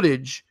that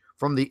footage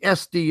from the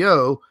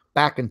SDO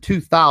back in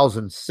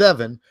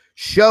 2007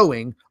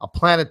 showing a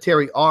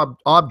planetary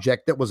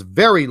object that was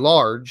very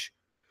large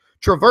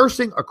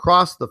traversing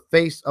across the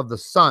face of the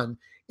sun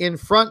in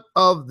front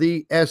of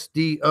the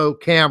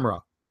SDO camera.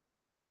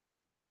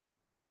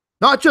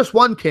 Not just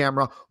one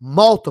camera,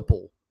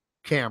 multiple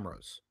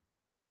cameras.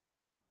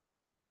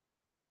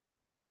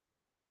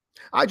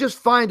 I just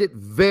find it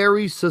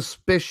very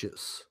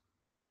suspicious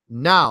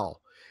now,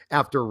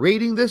 after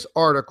reading this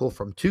article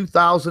from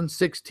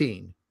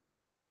 2016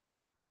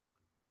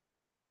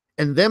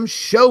 and them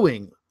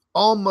showing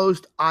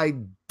almost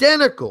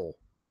identical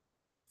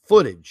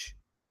footage,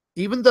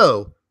 even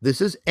though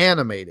this is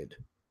animated,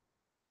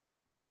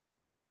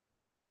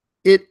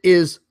 it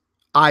is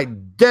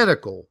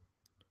identical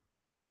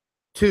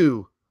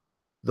to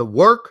the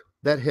work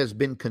that has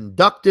been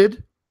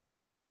conducted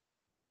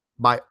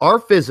by our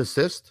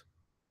physicist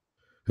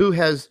who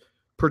has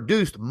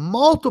produced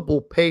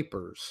multiple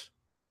papers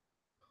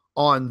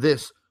on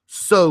this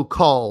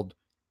so-called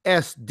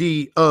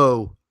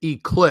SDO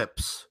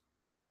eclipse.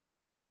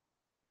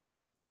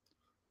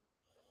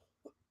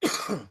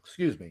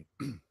 Excuse me.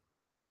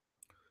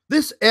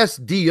 This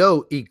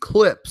SDO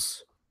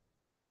eclipse,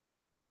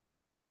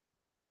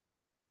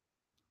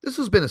 this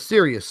has been a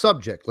serious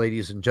subject,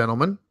 ladies and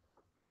gentlemen,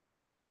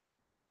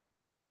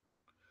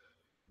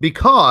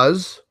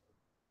 because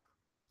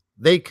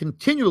they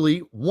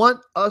continually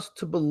want us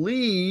to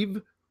believe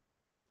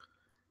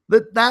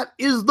that that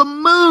is the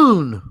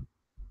moon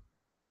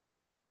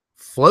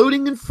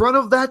floating in front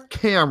of that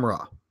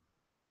camera,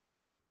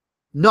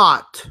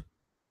 not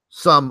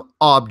some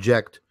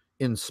object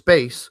in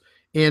space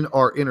in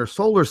our inner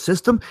solar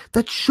system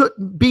that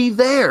shouldn't be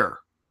there.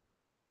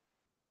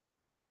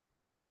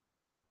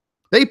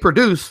 They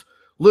produce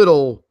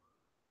little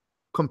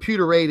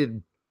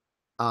computer-aided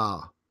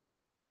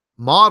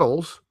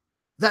models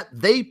that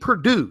they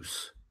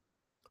produce.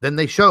 Then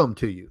they show them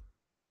to you.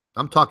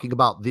 I'm talking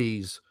about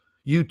these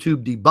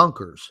YouTube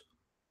debunkers.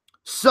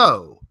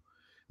 So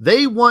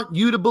they want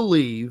you to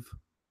believe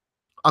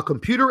a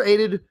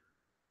computer-aided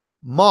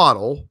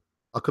model,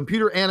 a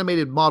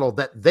computer-animated model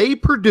that they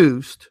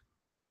produced,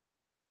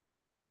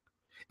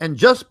 and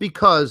just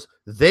because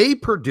they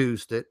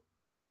produced it,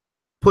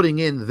 putting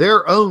in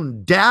their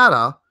own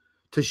data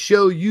to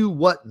show you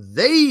what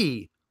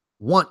they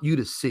want you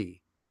to see.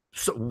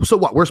 So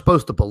what, we're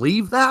supposed to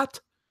believe that?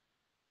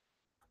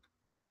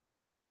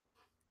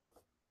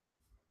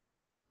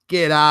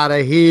 Get out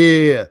of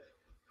here.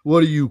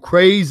 What are you,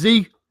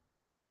 crazy?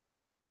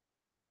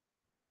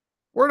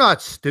 We're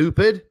not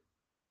stupid.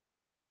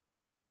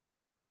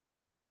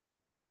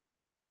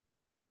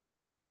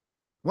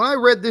 When I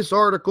read this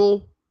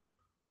article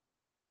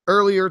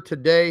earlier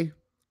today,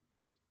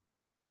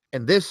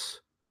 and this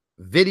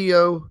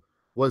video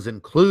was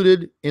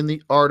included in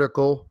the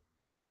article,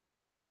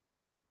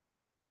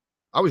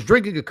 I was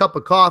drinking a cup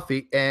of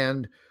coffee,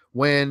 and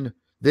when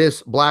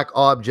this black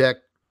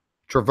object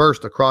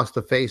traversed across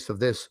the face of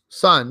this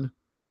sun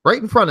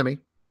right in front of me,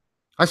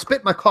 I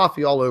spit my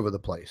coffee all over the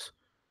place.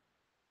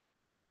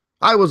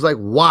 I was like,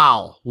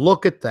 wow,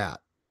 look at that.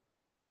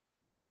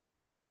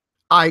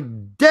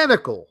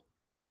 Identical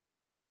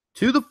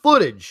to the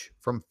footage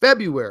from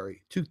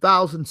February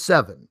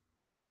 2007.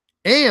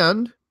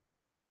 And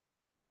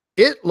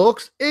it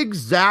looks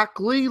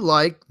exactly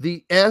like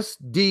the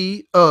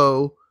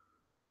SDO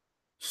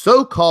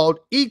so-called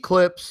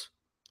eclipse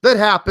that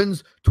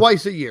happens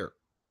twice a year.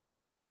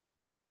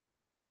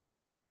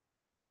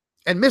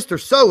 And Mr.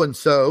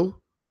 So-and-so,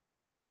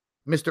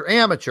 Mr.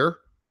 Amateur,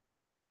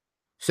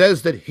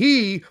 says that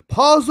he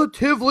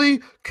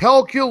positively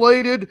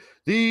calculated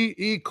the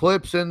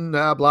eclipse and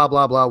blah,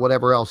 blah, blah,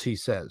 whatever else he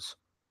says.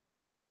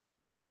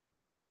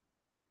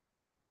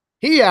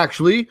 He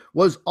actually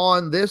was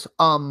on this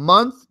a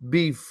month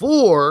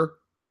before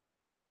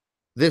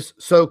this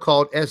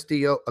so-called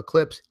SDO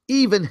eclipse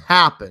even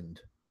happened.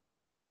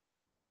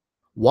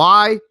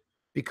 Why?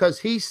 Because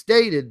he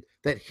stated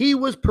that he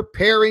was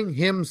preparing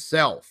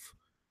himself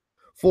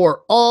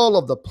for all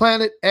of the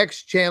Planet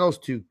X channels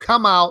to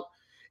come out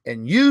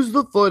and use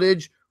the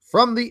footage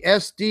from the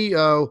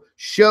SDO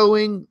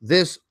showing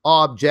this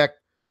object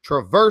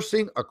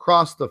traversing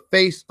across the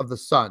face of the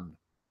sun.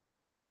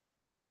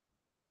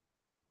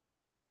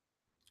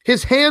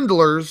 His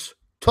handlers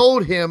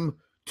told him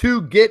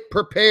to get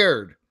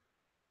prepared.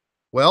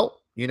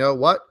 Well, you know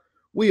what?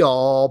 We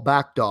all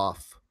backed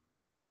off.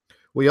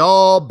 We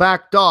all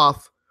backed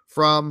off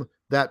from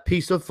that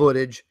piece of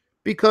footage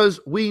because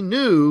we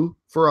knew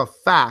for a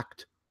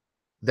fact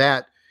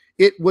that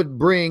it would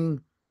bring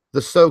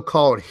the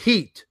so-called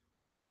heat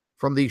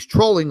from these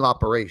trolling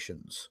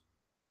operations.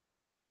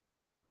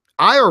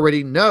 I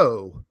already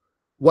know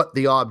what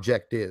the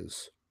object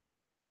is.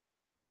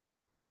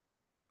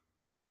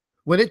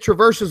 When it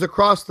traverses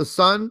across the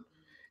sun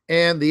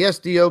and the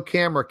SDO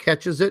camera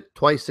catches it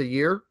twice a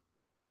year,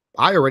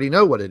 I already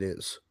know what it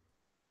is.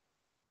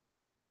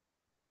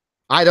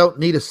 I don't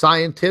need a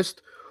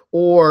scientist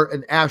or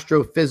an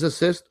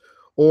astrophysicist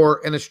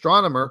or an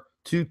astronomer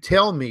to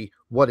tell me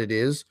what it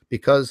is,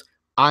 because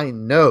I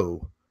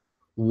know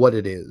what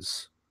it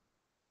is.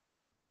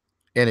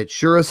 And it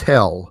sure as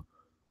hell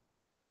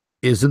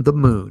isn't the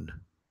moon.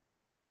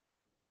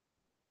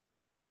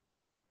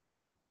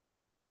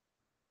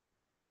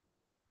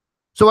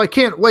 So I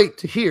can't wait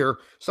to hear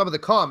some of the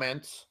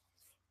comments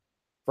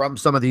from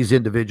some of these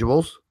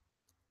individuals.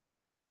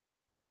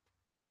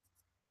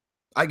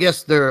 I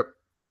guess they're,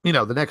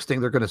 the next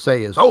thing they're going to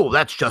say is, oh,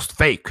 that's just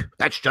fake.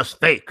 That's just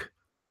fake.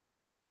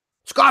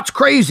 Scott's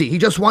crazy. He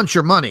just wants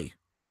your money.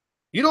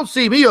 You don't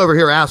see me over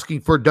here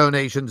asking for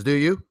donations, do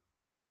you?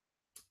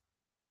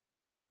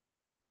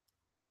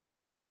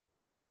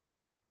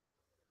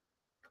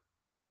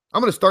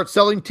 I'm going to start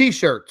selling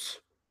t-shirts.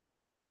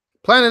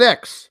 Planet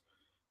X,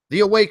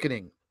 The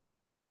Awakening.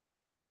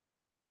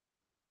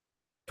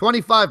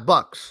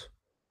 $25.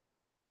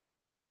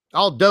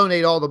 I'll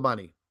donate all the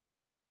money.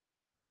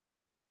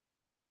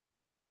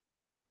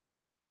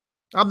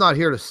 I'm not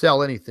here to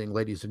sell anything,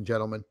 ladies and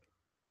gentlemen.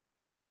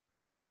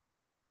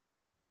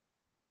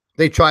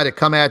 They try to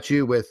come at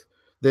you with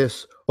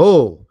this,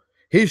 oh,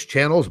 his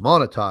channel's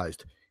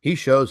monetized. He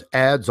shows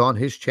ads on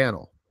his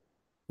channel.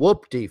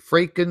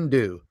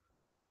 Whoop-de-freaking-do.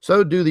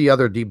 So do the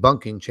other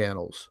debunking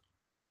channels.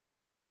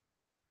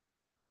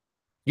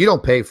 You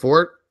don't pay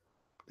for it.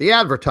 The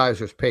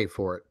advertisers pay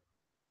for it.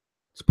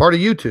 It's part of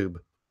YouTube.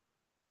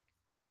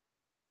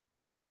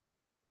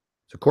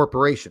 It's a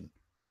corporation.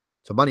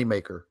 It's a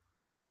moneymaker.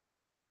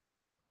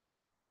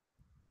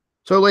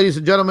 So, ladies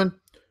and gentlemen,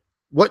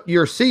 what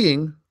you're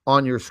seeing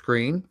on your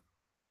screen,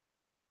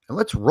 and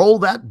let's roll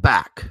that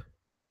back,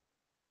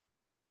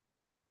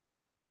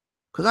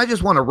 because I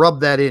just want to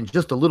rub that in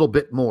just a little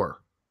bit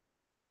more.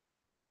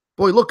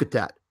 Boy, look at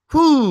that.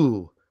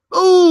 Whoo!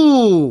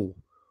 Ooh!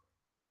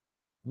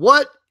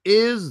 What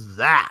is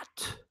that?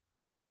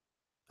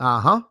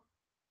 Uh-huh.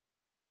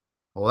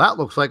 Well, that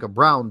looks like a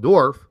brown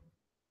dwarf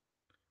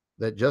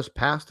that just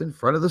passed in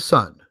front of the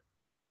sun.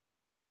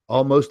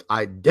 Almost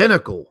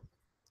identical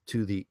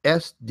to the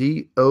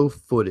SDO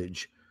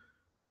footage.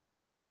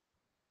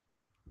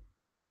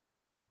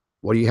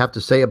 What do you have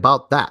to say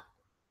about that?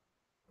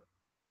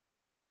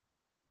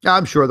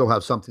 I'm sure they'll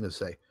have something to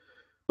say.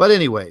 But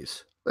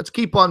anyways, let's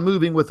keep on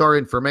moving with our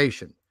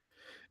information.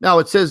 Now,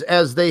 it says,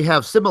 as they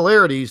have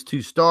similarities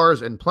to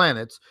stars and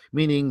planets,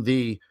 meaning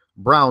the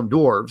brown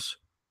dwarfs,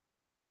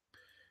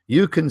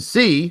 you can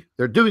see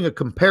they're doing a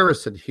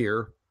comparison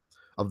here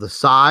of the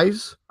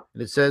size.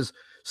 And it says,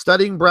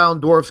 studying brown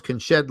dwarfs can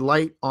shed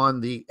light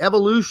on the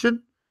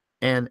evolution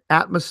and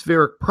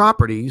atmospheric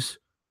properties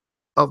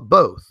of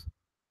both.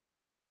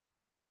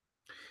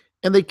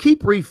 And they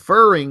keep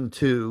referring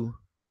to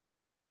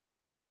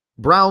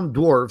brown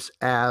dwarfs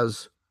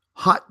as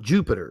hot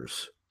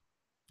Jupiters.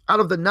 Out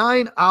of the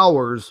 9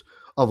 hours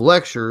of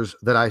lectures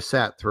that I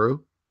sat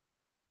through,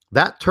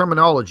 that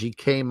terminology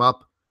came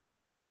up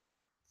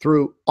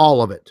through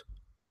all of it.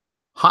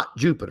 Hot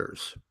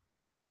Jupiters.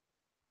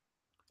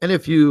 And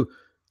if you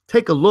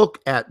take a look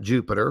at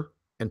Jupiter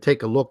and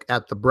take a look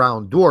at the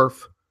brown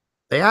dwarf,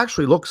 they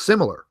actually look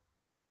similar.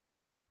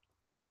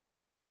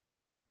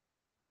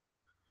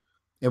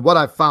 And what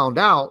I found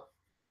out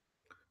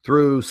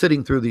through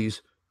sitting through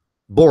these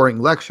boring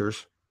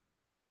lectures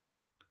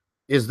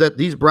is that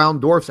these brown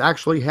dwarfs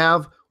actually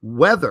have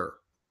weather.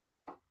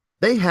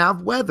 They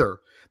have weather.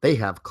 They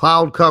have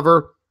cloud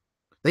cover.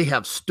 They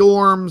have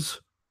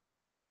storms.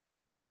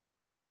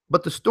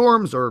 But the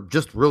storms are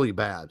just really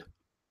bad.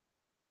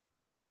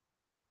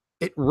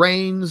 It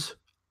rains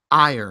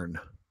iron.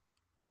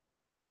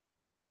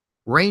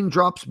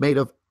 Raindrops made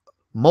of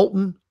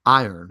molten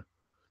iron.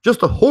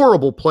 Just a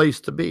horrible place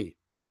to be.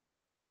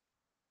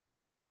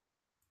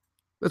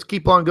 Let's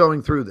keep on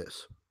going through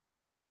this.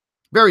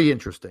 Very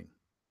interesting.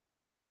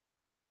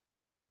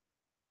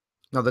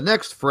 Now, the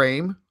next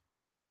frame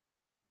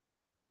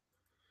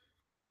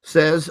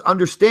says,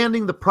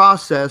 understanding the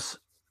process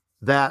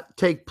that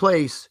take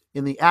place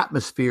in the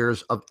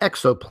atmospheres of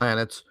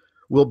exoplanets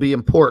will be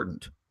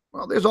important.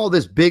 Well, there's all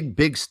this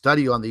big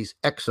study on these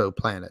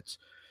exoplanets.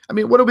 I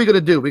mean, what are we going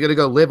to do? We're going to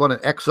go live on an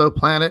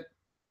exoplanet?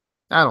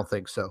 I don't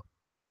think so.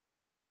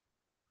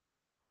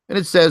 And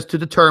it says to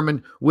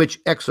determine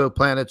which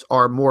exoplanets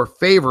are more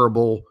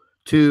favorable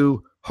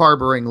to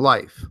harboring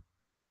life.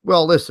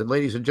 Well, listen,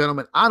 ladies and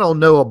gentlemen, I don't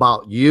know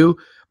about you,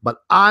 but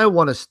I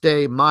want to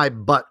stay my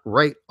butt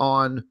right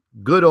on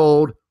good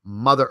old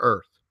Mother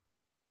Earth.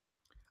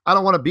 I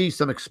don't want to be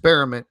some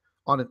experiment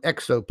on an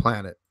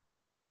exoplanet.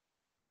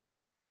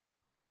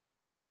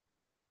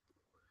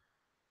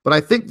 But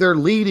I think they're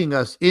leading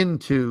us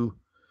into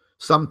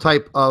some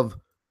type of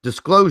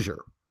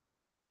disclosure.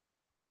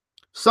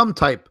 Some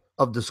type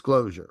of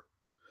disclosure.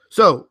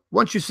 So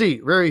once you see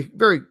very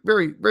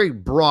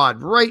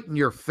broad, right in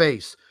your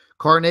face,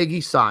 Carnegie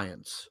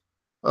science.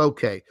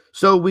 Okay,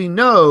 so we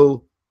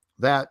know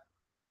that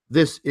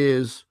this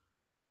is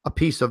a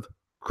piece of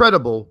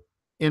credible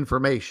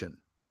information.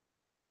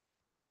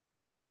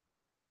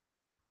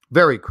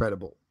 Very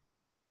credible.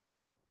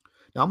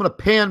 Now I'm going to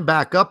pan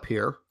back up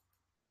here.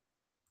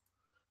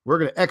 We're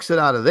going to exit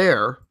out of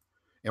there,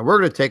 and we're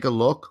going to take a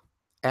look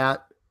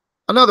at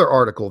another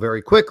article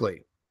very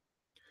quickly.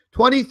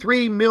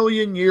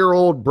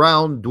 23-million-year-old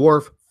brown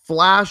dwarf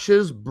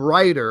flashes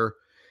brighter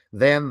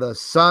than the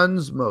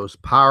sun's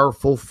most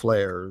powerful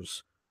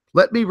flares.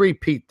 Let me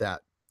repeat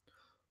that.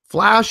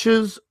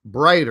 Flashes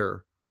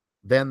brighter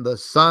than the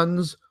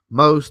sun's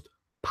most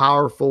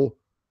powerful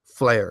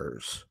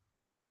flares.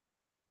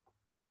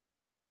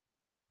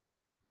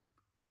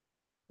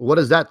 What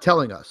is that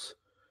telling us?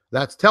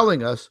 That's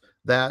telling us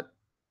that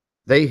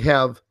they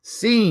have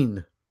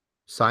seen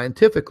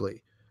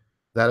scientifically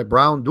that a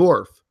brown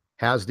dwarf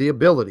has the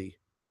ability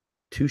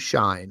to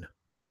shine.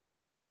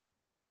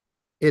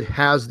 It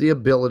has the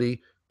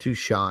ability to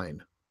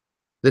shine.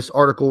 This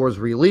article was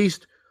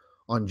released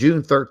on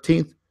June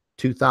 13th,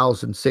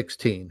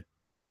 2016.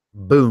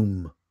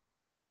 Boom.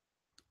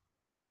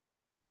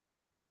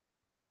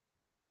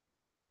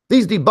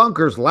 These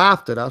debunkers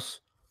laughed at us,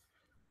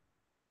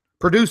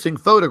 producing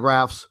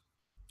photographs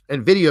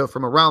and video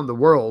from around the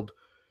world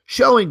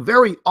showing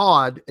very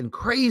odd and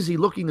crazy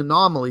looking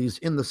anomalies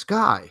in the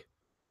sky.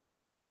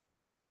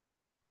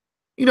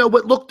 You know,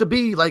 what look to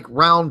be like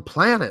round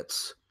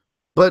planets,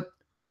 but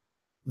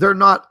they're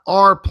not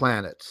our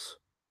planets.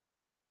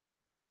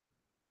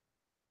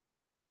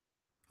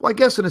 Well, I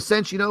guess in a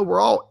sense, we're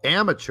all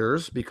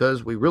amateurs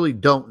because we really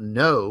don't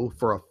know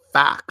for a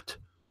fact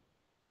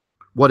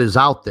what is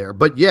out there.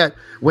 But yet,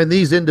 when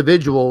these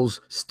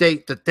individuals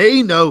state that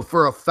they know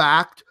for a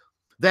fact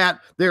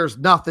that there's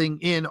nothing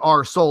in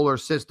our solar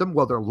system,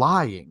 well, they're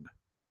lying.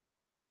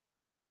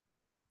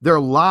 They're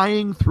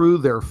lying through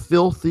their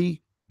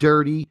filthy,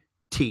 dirty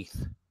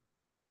teeth.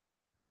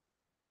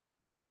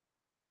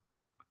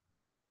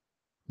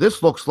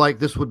 This looks like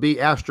this would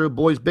be Astro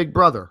Boy's big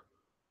brother.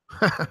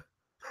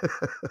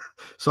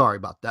 Sorry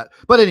about that.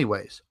 But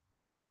anyways,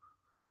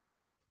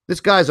 this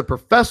guy's a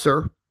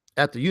professor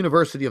at the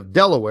University of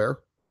Delaware,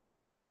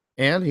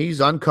 and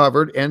he's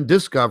uncovered and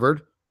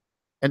discovered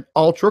an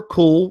ultra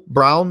cool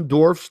brown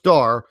dwarf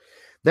star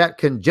that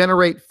can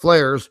generate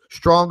flares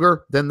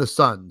stronger than the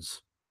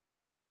sun's.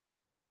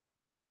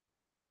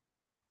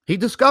 He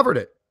discovered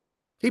it.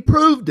 He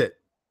proved it.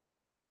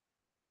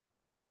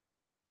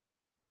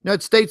 Now,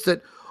 it states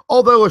that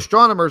although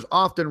astronomers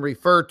often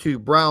refer to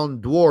brown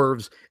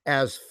dwarfs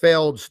as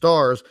failed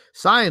stars,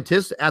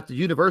 scientists at the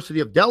University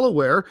of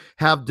Delaware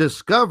have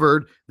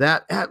discovered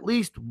that at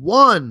least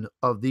one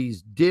of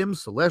these dim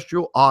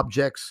celestial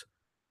objects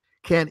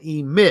can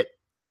emit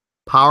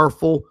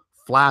powerful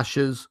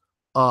flashes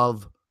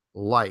of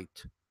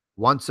light.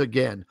 Once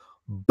again,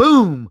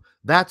 boom,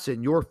 that's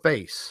in your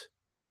face.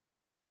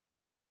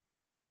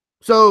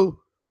 So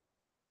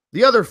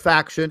the other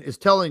faction is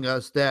telling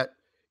us that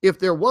if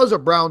there was a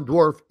brown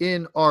dwarf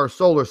in our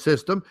solar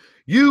system,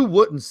 you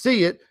wouldn't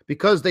see it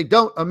because they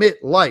don't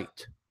emit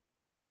light.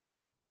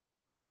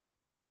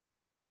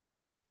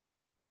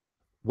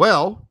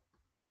 Well,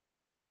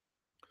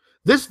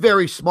 this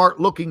very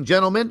smart-looking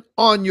gentleman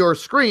on your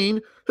screen,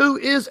 who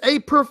is a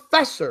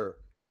professor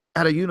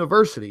at a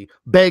university,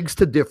 begs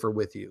to differ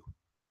with you.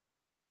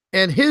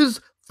 And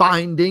his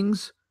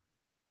findings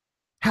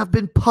have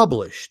been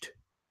published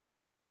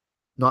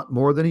not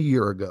more than a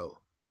year ago.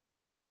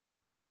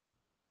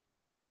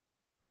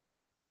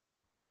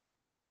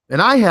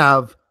 And I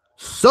have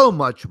so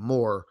much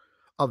more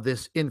of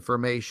this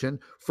information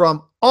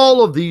from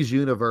all of these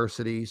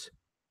universities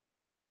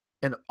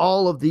and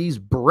all of these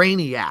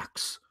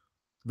brainiacs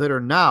that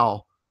are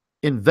now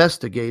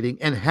investigating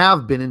and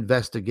have been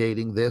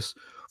investigating this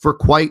for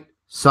quite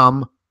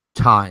some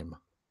time.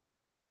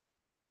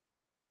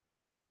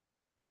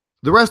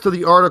 The rest of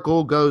the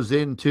article goes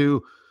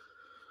into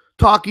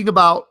talking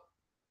about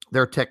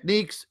their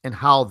techniques and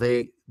how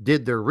they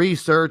did their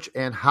research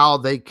and how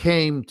they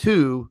came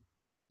to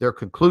their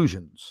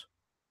conclusions.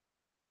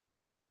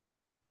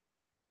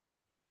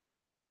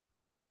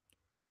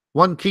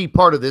 One key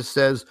part of this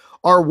says,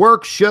 our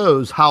work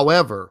shows,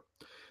 however,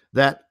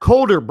 that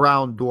colder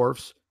brown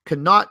dwarfs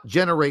cannot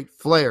generate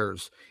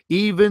flares,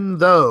 even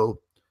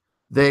though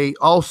they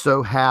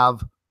also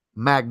have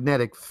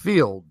magnetic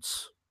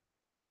fields.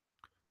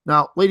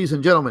 Now, ladies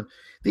and gentlemen,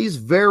 these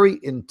very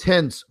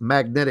intense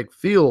magnetic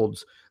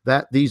fields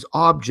that these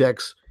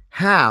objects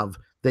have,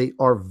 they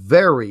are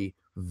very,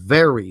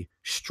 very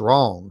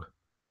strong.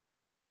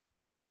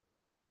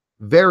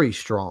 Very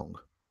strong.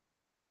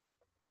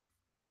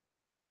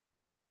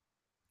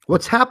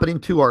 What's happening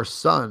to our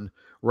sun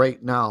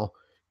right now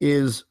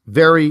is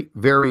very,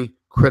 very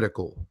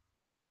critical.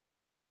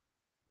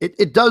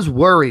 It does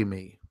worry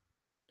me.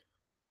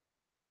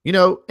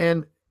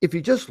 And if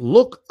you just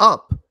look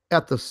up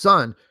at the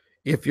sun,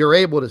 if you're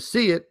able to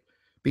see it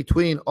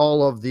between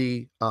all of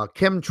the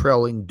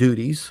chemtrailing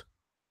duties,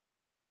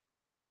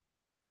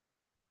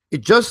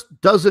 it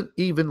just doesn't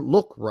even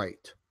look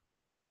right.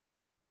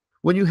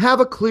 When you have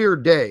a clear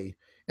day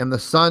and the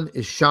sun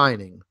is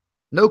shining,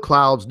 no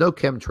clouds, no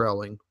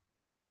chemtrailing,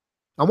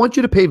 I want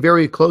you to pay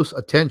very close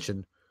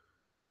attention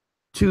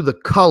to the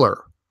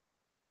color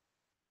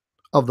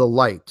of the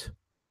light.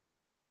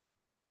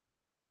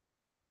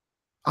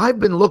 I've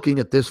been looking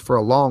at this for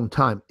a long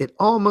time. It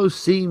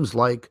almost seems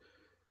like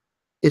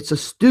it's a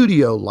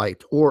studio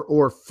light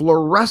or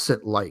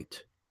fluorescent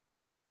light.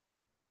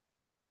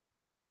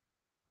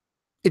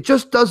 It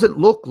just doesn't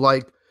look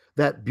like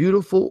that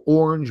beautiful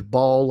orange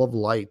ball of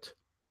light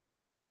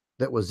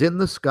that was in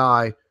the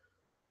sky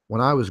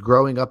when I was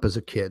growing up as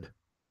a kid.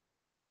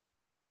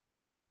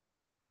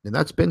 And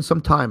that's been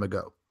some time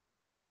ago.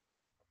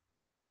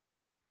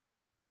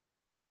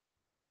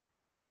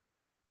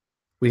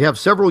 We have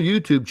several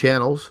YouTube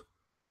channels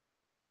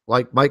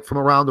like Mike from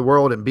Around the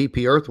World and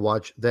BP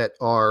Earthwatch that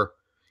are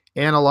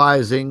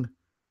analyzing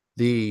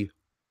the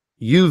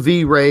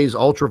UV rays,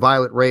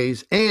 ultraviolet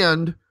rays,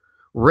 and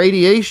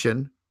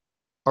radiation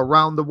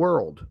around the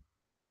world.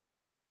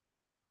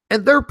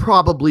 And they're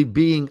probably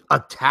being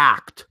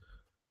attacked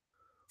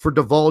for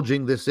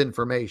divulging this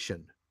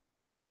information.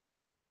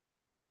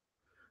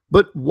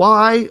 But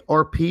why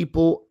are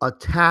people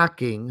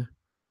attacking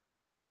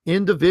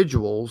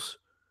individuals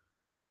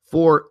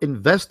for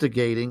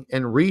investigating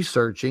and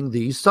researching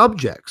these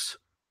subjects?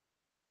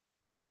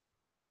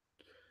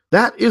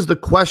 That is the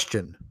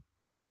question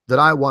that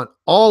I want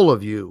all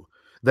of you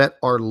that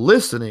are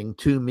listening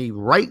to me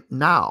right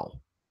now.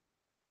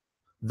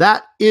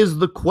 That is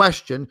the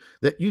question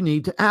that you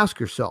need to ask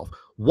yourself.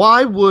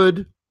 Why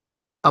would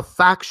a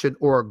faction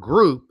or a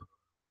group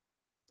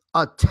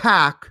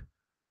attack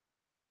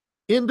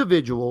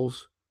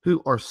individuals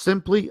who are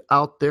simply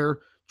out there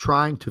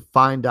trying to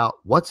find out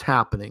what's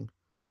happening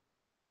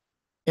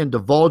and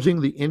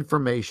divulging the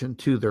information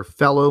to their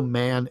fellow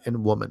man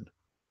and woman,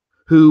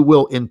 who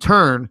will in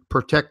turn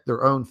protect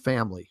their own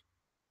family?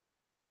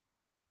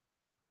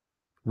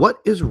 What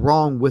is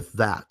wrong with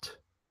that?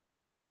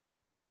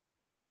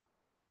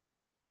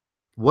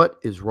 What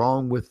is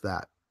wrong with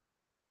that?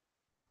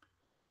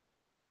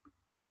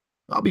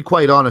 I'll be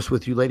quite honest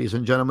with you, ladies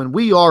and gentlemen.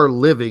 We are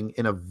living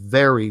in a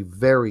very,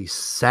 very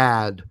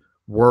sad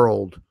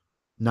world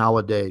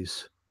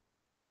nowadays.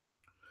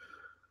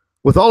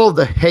 With all of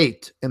the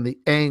hate and the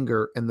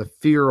anger and the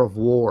fear of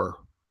war.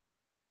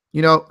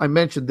 You know, I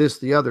mentioned this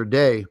the other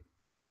day.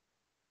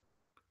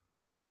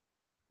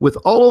 With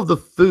all of the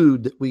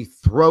food that we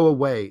throw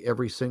away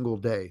every single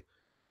day,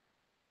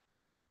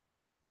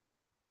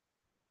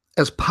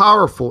 as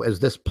powerful as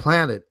this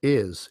planet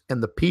is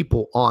and the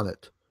people on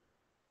it,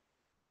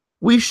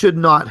 we should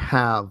not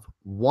have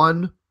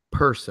one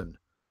person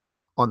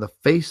on the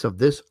face of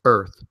this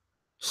earth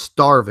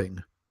starving,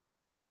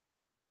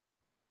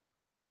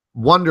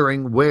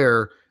 wondering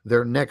where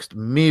their next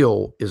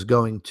meal is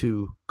going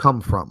to come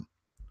from.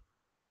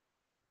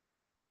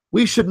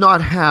 We should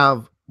not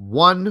have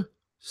one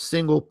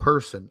single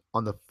person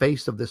on the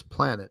face of this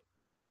planet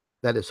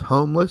that is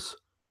homeless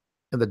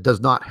and that does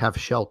not have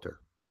shelter.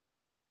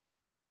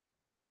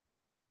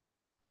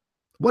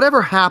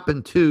 Whatever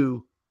happened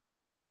to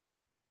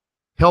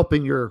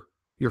helping your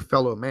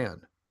fellow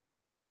man?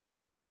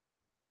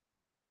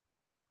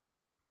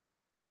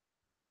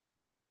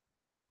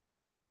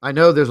 I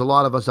know there's a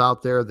lot of us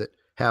out there that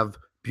have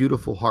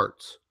beautiful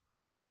hearts,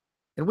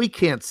 and we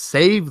can't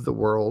save the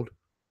world,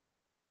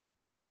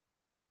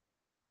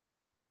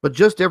 but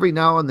just every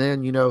now and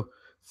then,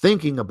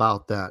 thinking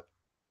about that,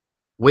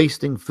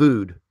 wasting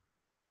food,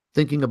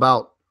 thinking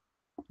about,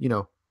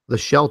 the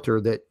shelter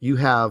that you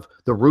have,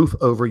 the roof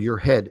over your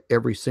head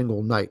every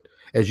single night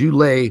as you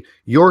lay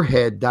your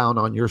head down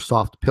on your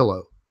soft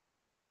pillow.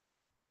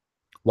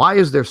 Why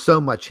is there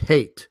so much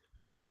hate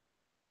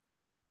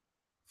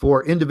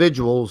for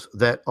individuals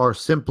that are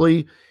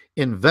simply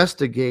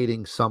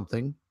investigating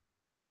something,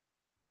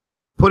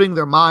 putting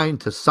their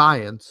mind to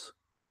science?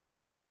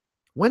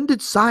 When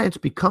did science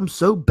become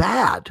so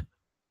bad?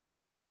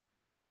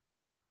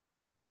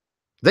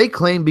 They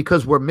claim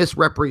because we're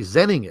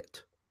misrepresenting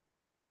it.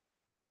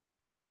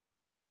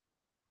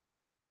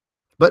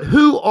 But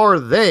who are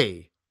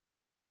they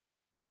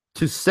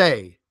to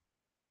say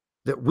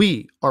that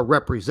we are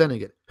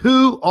representing it?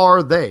 Who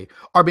are they?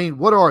 I mean,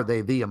 what are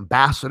they? The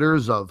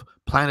ambassadors of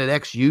Planet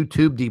X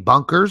YouTube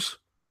debunkers?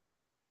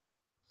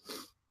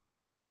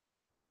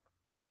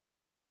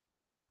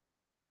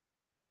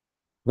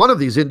 One of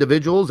these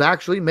individuals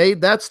actually made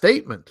that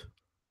statement,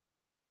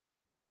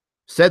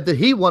 said that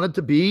he wanted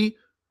to be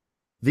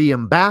the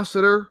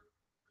ambassador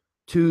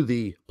to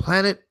the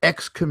Planet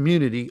X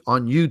community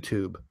on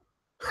YouTube.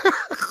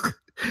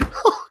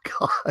 Oh,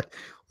 God.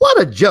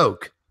 What a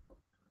joke.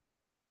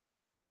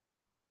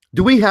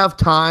 Do we have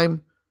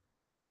time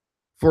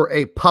for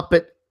a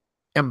puppet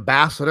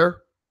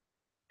ambassador?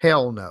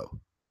 Hell no.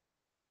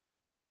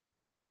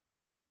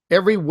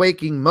 Every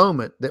waking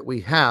moment that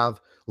we have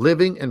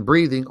living and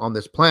breathing on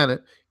this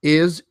planet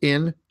is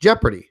in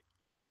jeopardy.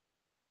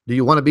 Do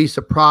you want to be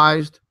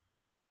surprised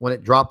when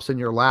it drops in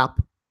your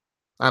lap?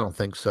 I don't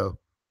think so.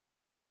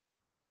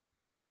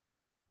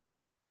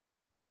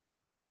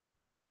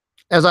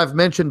 As I've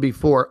mentioned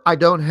before, I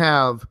don't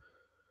have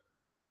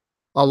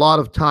a lot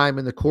of time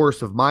in the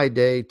course of my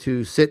day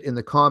to sit in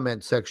the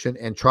comment section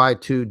and try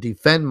to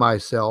defend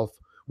myself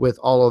with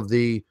all of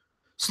the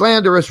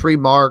slanderous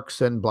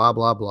remarks and blah,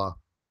 blah, blah.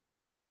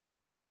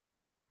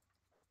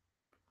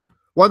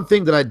 One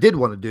thing that I did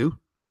want to do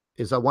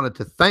is I wanted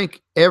to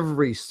thank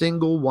every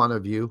single one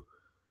of you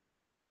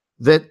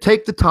that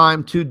take the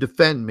time to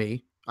defend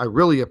me. I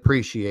really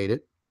appreciate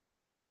it.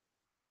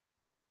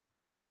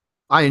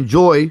 I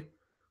enjoy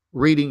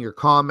reading your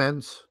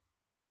comments.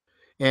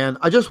 And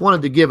I just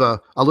wanted to give a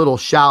little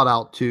shout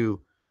out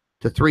to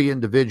three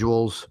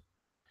individuals.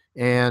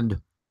 And,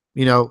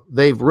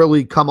 they've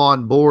really come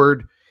on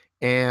board.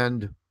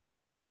 And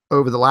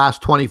over the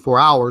last 24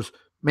 hours,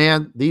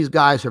 man, these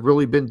guys have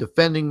really been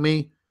defending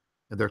me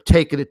and they're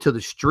taking it to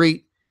the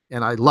street.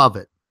 And I love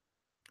it.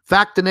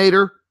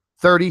 Factinator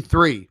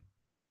 33,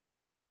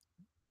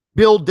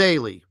 Bill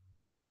Daly,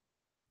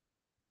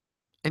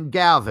 and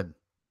Gavin.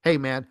 Hey,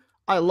 man,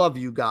 I love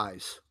you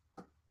guys.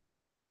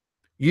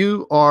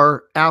 You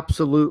are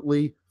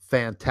absolutely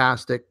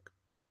fantastic.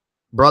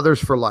 Brothers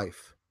for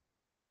life.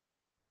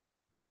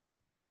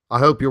 I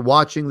hope you're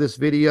watching this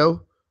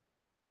video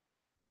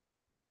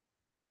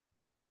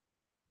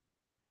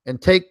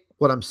and take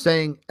what I'm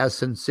saying as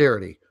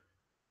sincerity.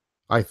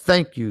 I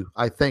thank you.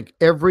 I thank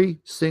every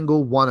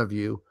single one of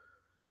you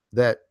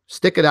that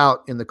stick it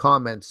out in the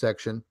comment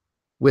section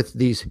with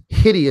these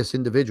hideous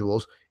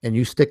individuals and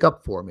you stick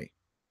up for me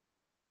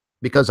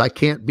because I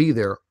can't be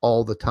there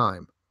all the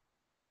time.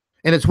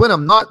 And it's when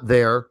I'm not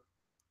there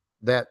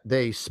that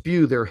they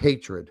spew their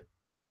hatred.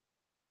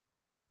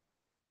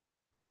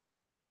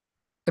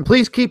 And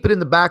please keep it in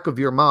the back of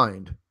your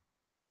mind.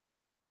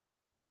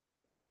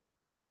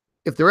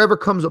 If there ever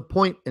comes a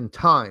point in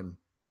time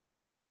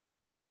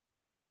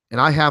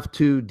and I have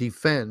to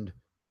defend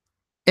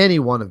any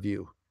one of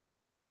you,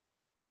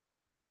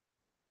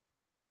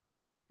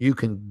 you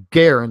can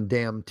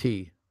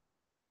guarantee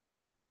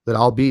that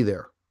I'll be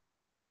there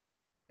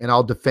and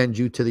I'll defend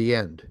you to the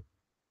end.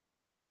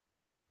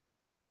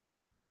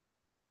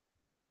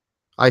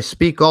 I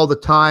speak all the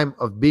time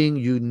of being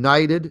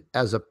united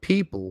as a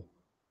people.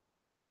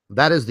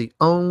 That is the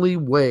only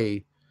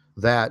way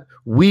that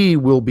we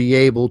will be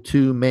able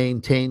to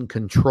maintain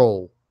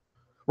control.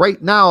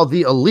 Right now,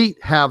 the elite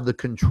have the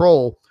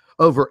control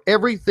over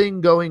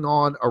everything going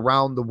on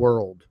around the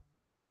world.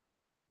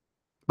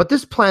 But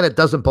this planet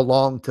doesn't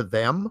belong to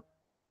them.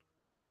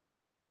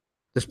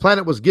 This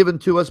planet was given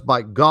to us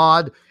by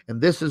God,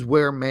 and this is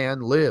where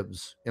man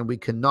lives. And we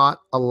cannot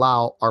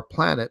allow our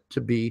planet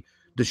to be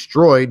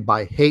destroyed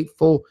by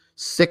hateful,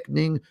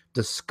 sickening,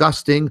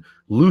 disgusting,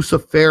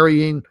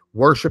 Luciferian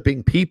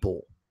worshiping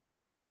people.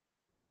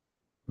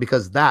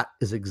 Because that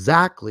is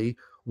exactly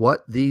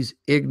what these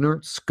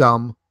ignorant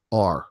scum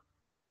are.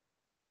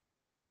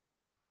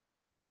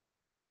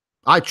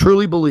 I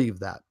truly believe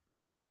that.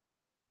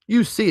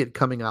 You see it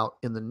coming out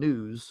in the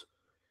news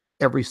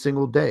every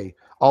single day.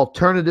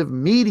 Alternative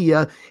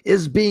media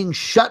is being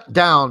shut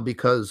down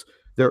because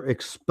they're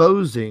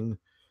exposing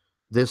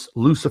this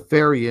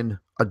Luciferian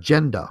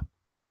agenda.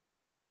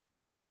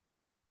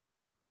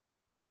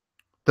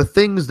 The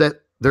things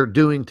that they're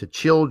doing to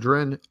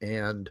children,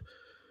 and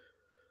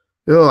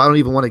I don't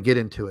even want to get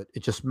into it.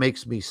 It just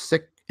makes me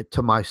sick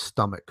to my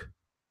stomach.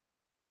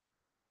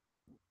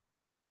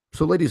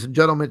 So, ladies and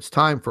gentlemen, it's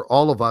time for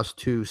all of us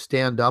to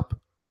stand up.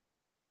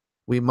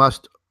 We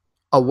must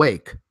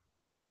awake.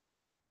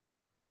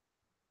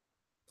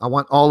 I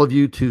want all of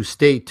you to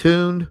stay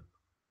tuned.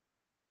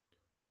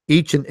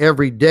 Each and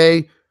every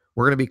day,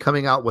 we're going to be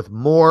coming out with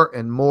more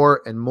and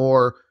more and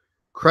more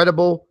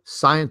credible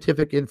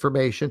scientific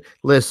information.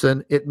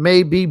 Listen, it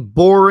may be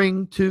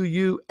boring to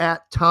you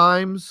at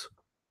times,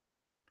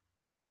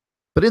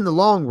 but in the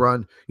long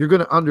run, you're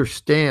going to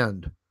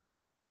understand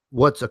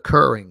what's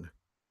occurring.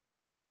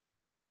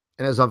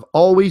 And as I've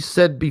always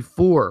said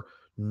before,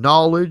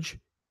 knowledge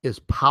is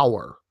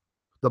power.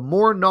 The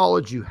more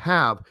knowledge you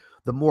have,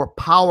 the more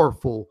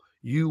powerful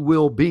you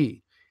will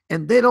be.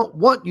 And they don't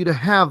want you to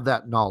have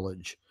that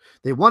knowledge.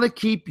 They want to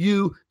keep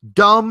you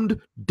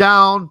dumbed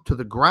down to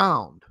the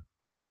ground.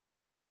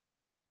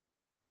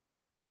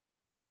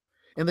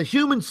 And the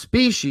human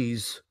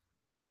species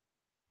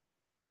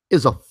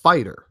is a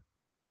fighter.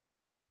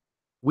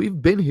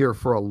 We've been here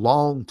for a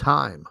long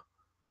time.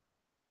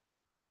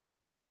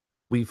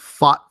 We've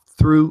fought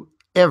through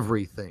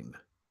everything.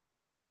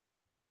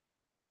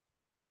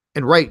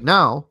 And right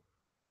now,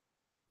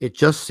 it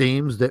just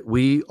seems that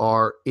we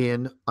are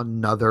in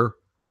another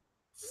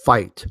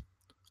fight,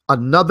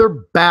 another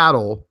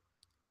battle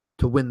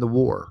to win the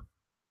war.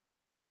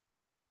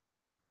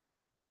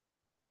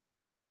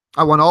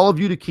 I want all of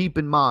you to keep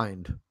in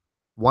mind,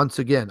 once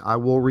again, I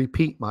will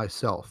repeat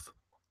myself.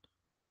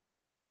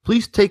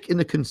 Please take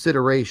into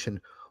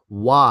consideration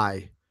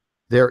why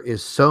there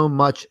is so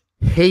much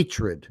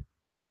hatred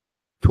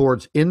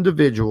towards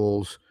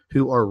individuals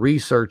who are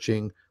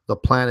researching the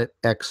Planet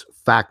X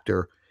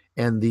factor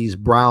and these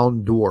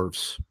brown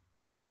dwarfs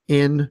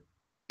in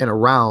and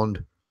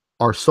around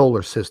our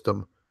solar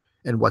system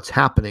and what's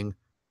happening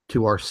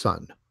to our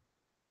sun.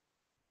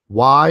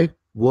 Why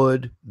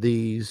would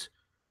these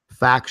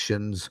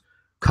factions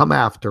come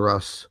after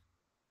us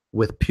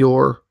with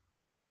pure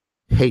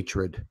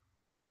hatred?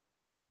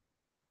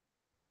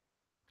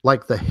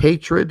 Like the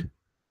hatred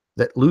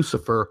that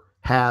Lucifer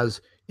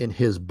has in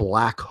his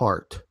black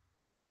heart.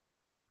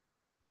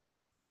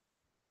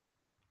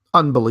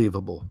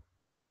 Unbelievable.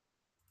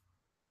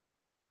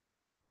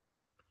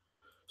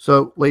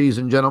 So, ladies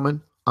and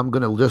gentlemen, I'm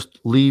going to just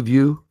leave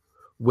you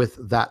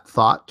with that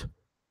thought.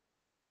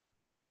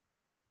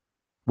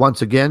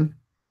 Once again,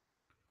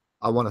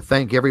 I want to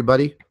thank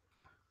everybody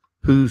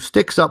who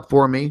sticks up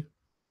for me.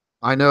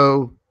 I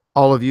know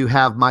all of you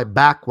have my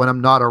back when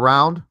I'm not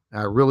around.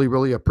 I really,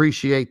 really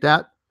appreciate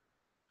that.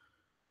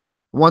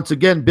 Once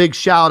again, big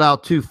shout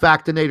out to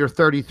Factinator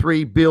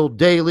 33, Bill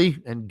Daly,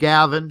 and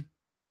Gavin.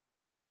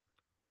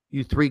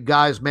 You three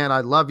guys, man,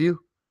 I love you.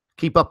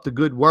 Keep up the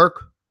good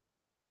work.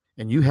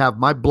 And you have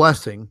my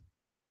blessing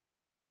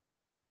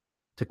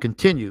to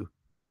continue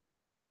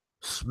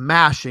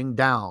smashing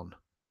down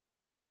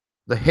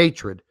the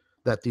hatred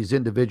that these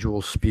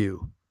individuals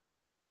spew.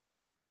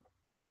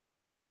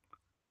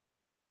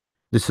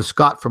 This is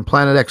Scott from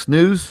Planet X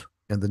News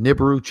and the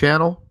Nibiru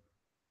channel.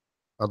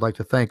 I'd like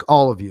to thank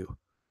all of you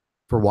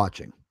for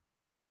watching.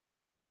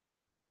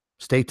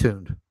 Stay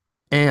tuned.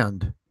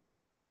 And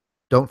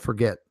don't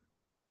forget,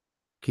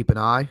 keep an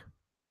eye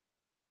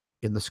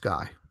in the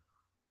sky.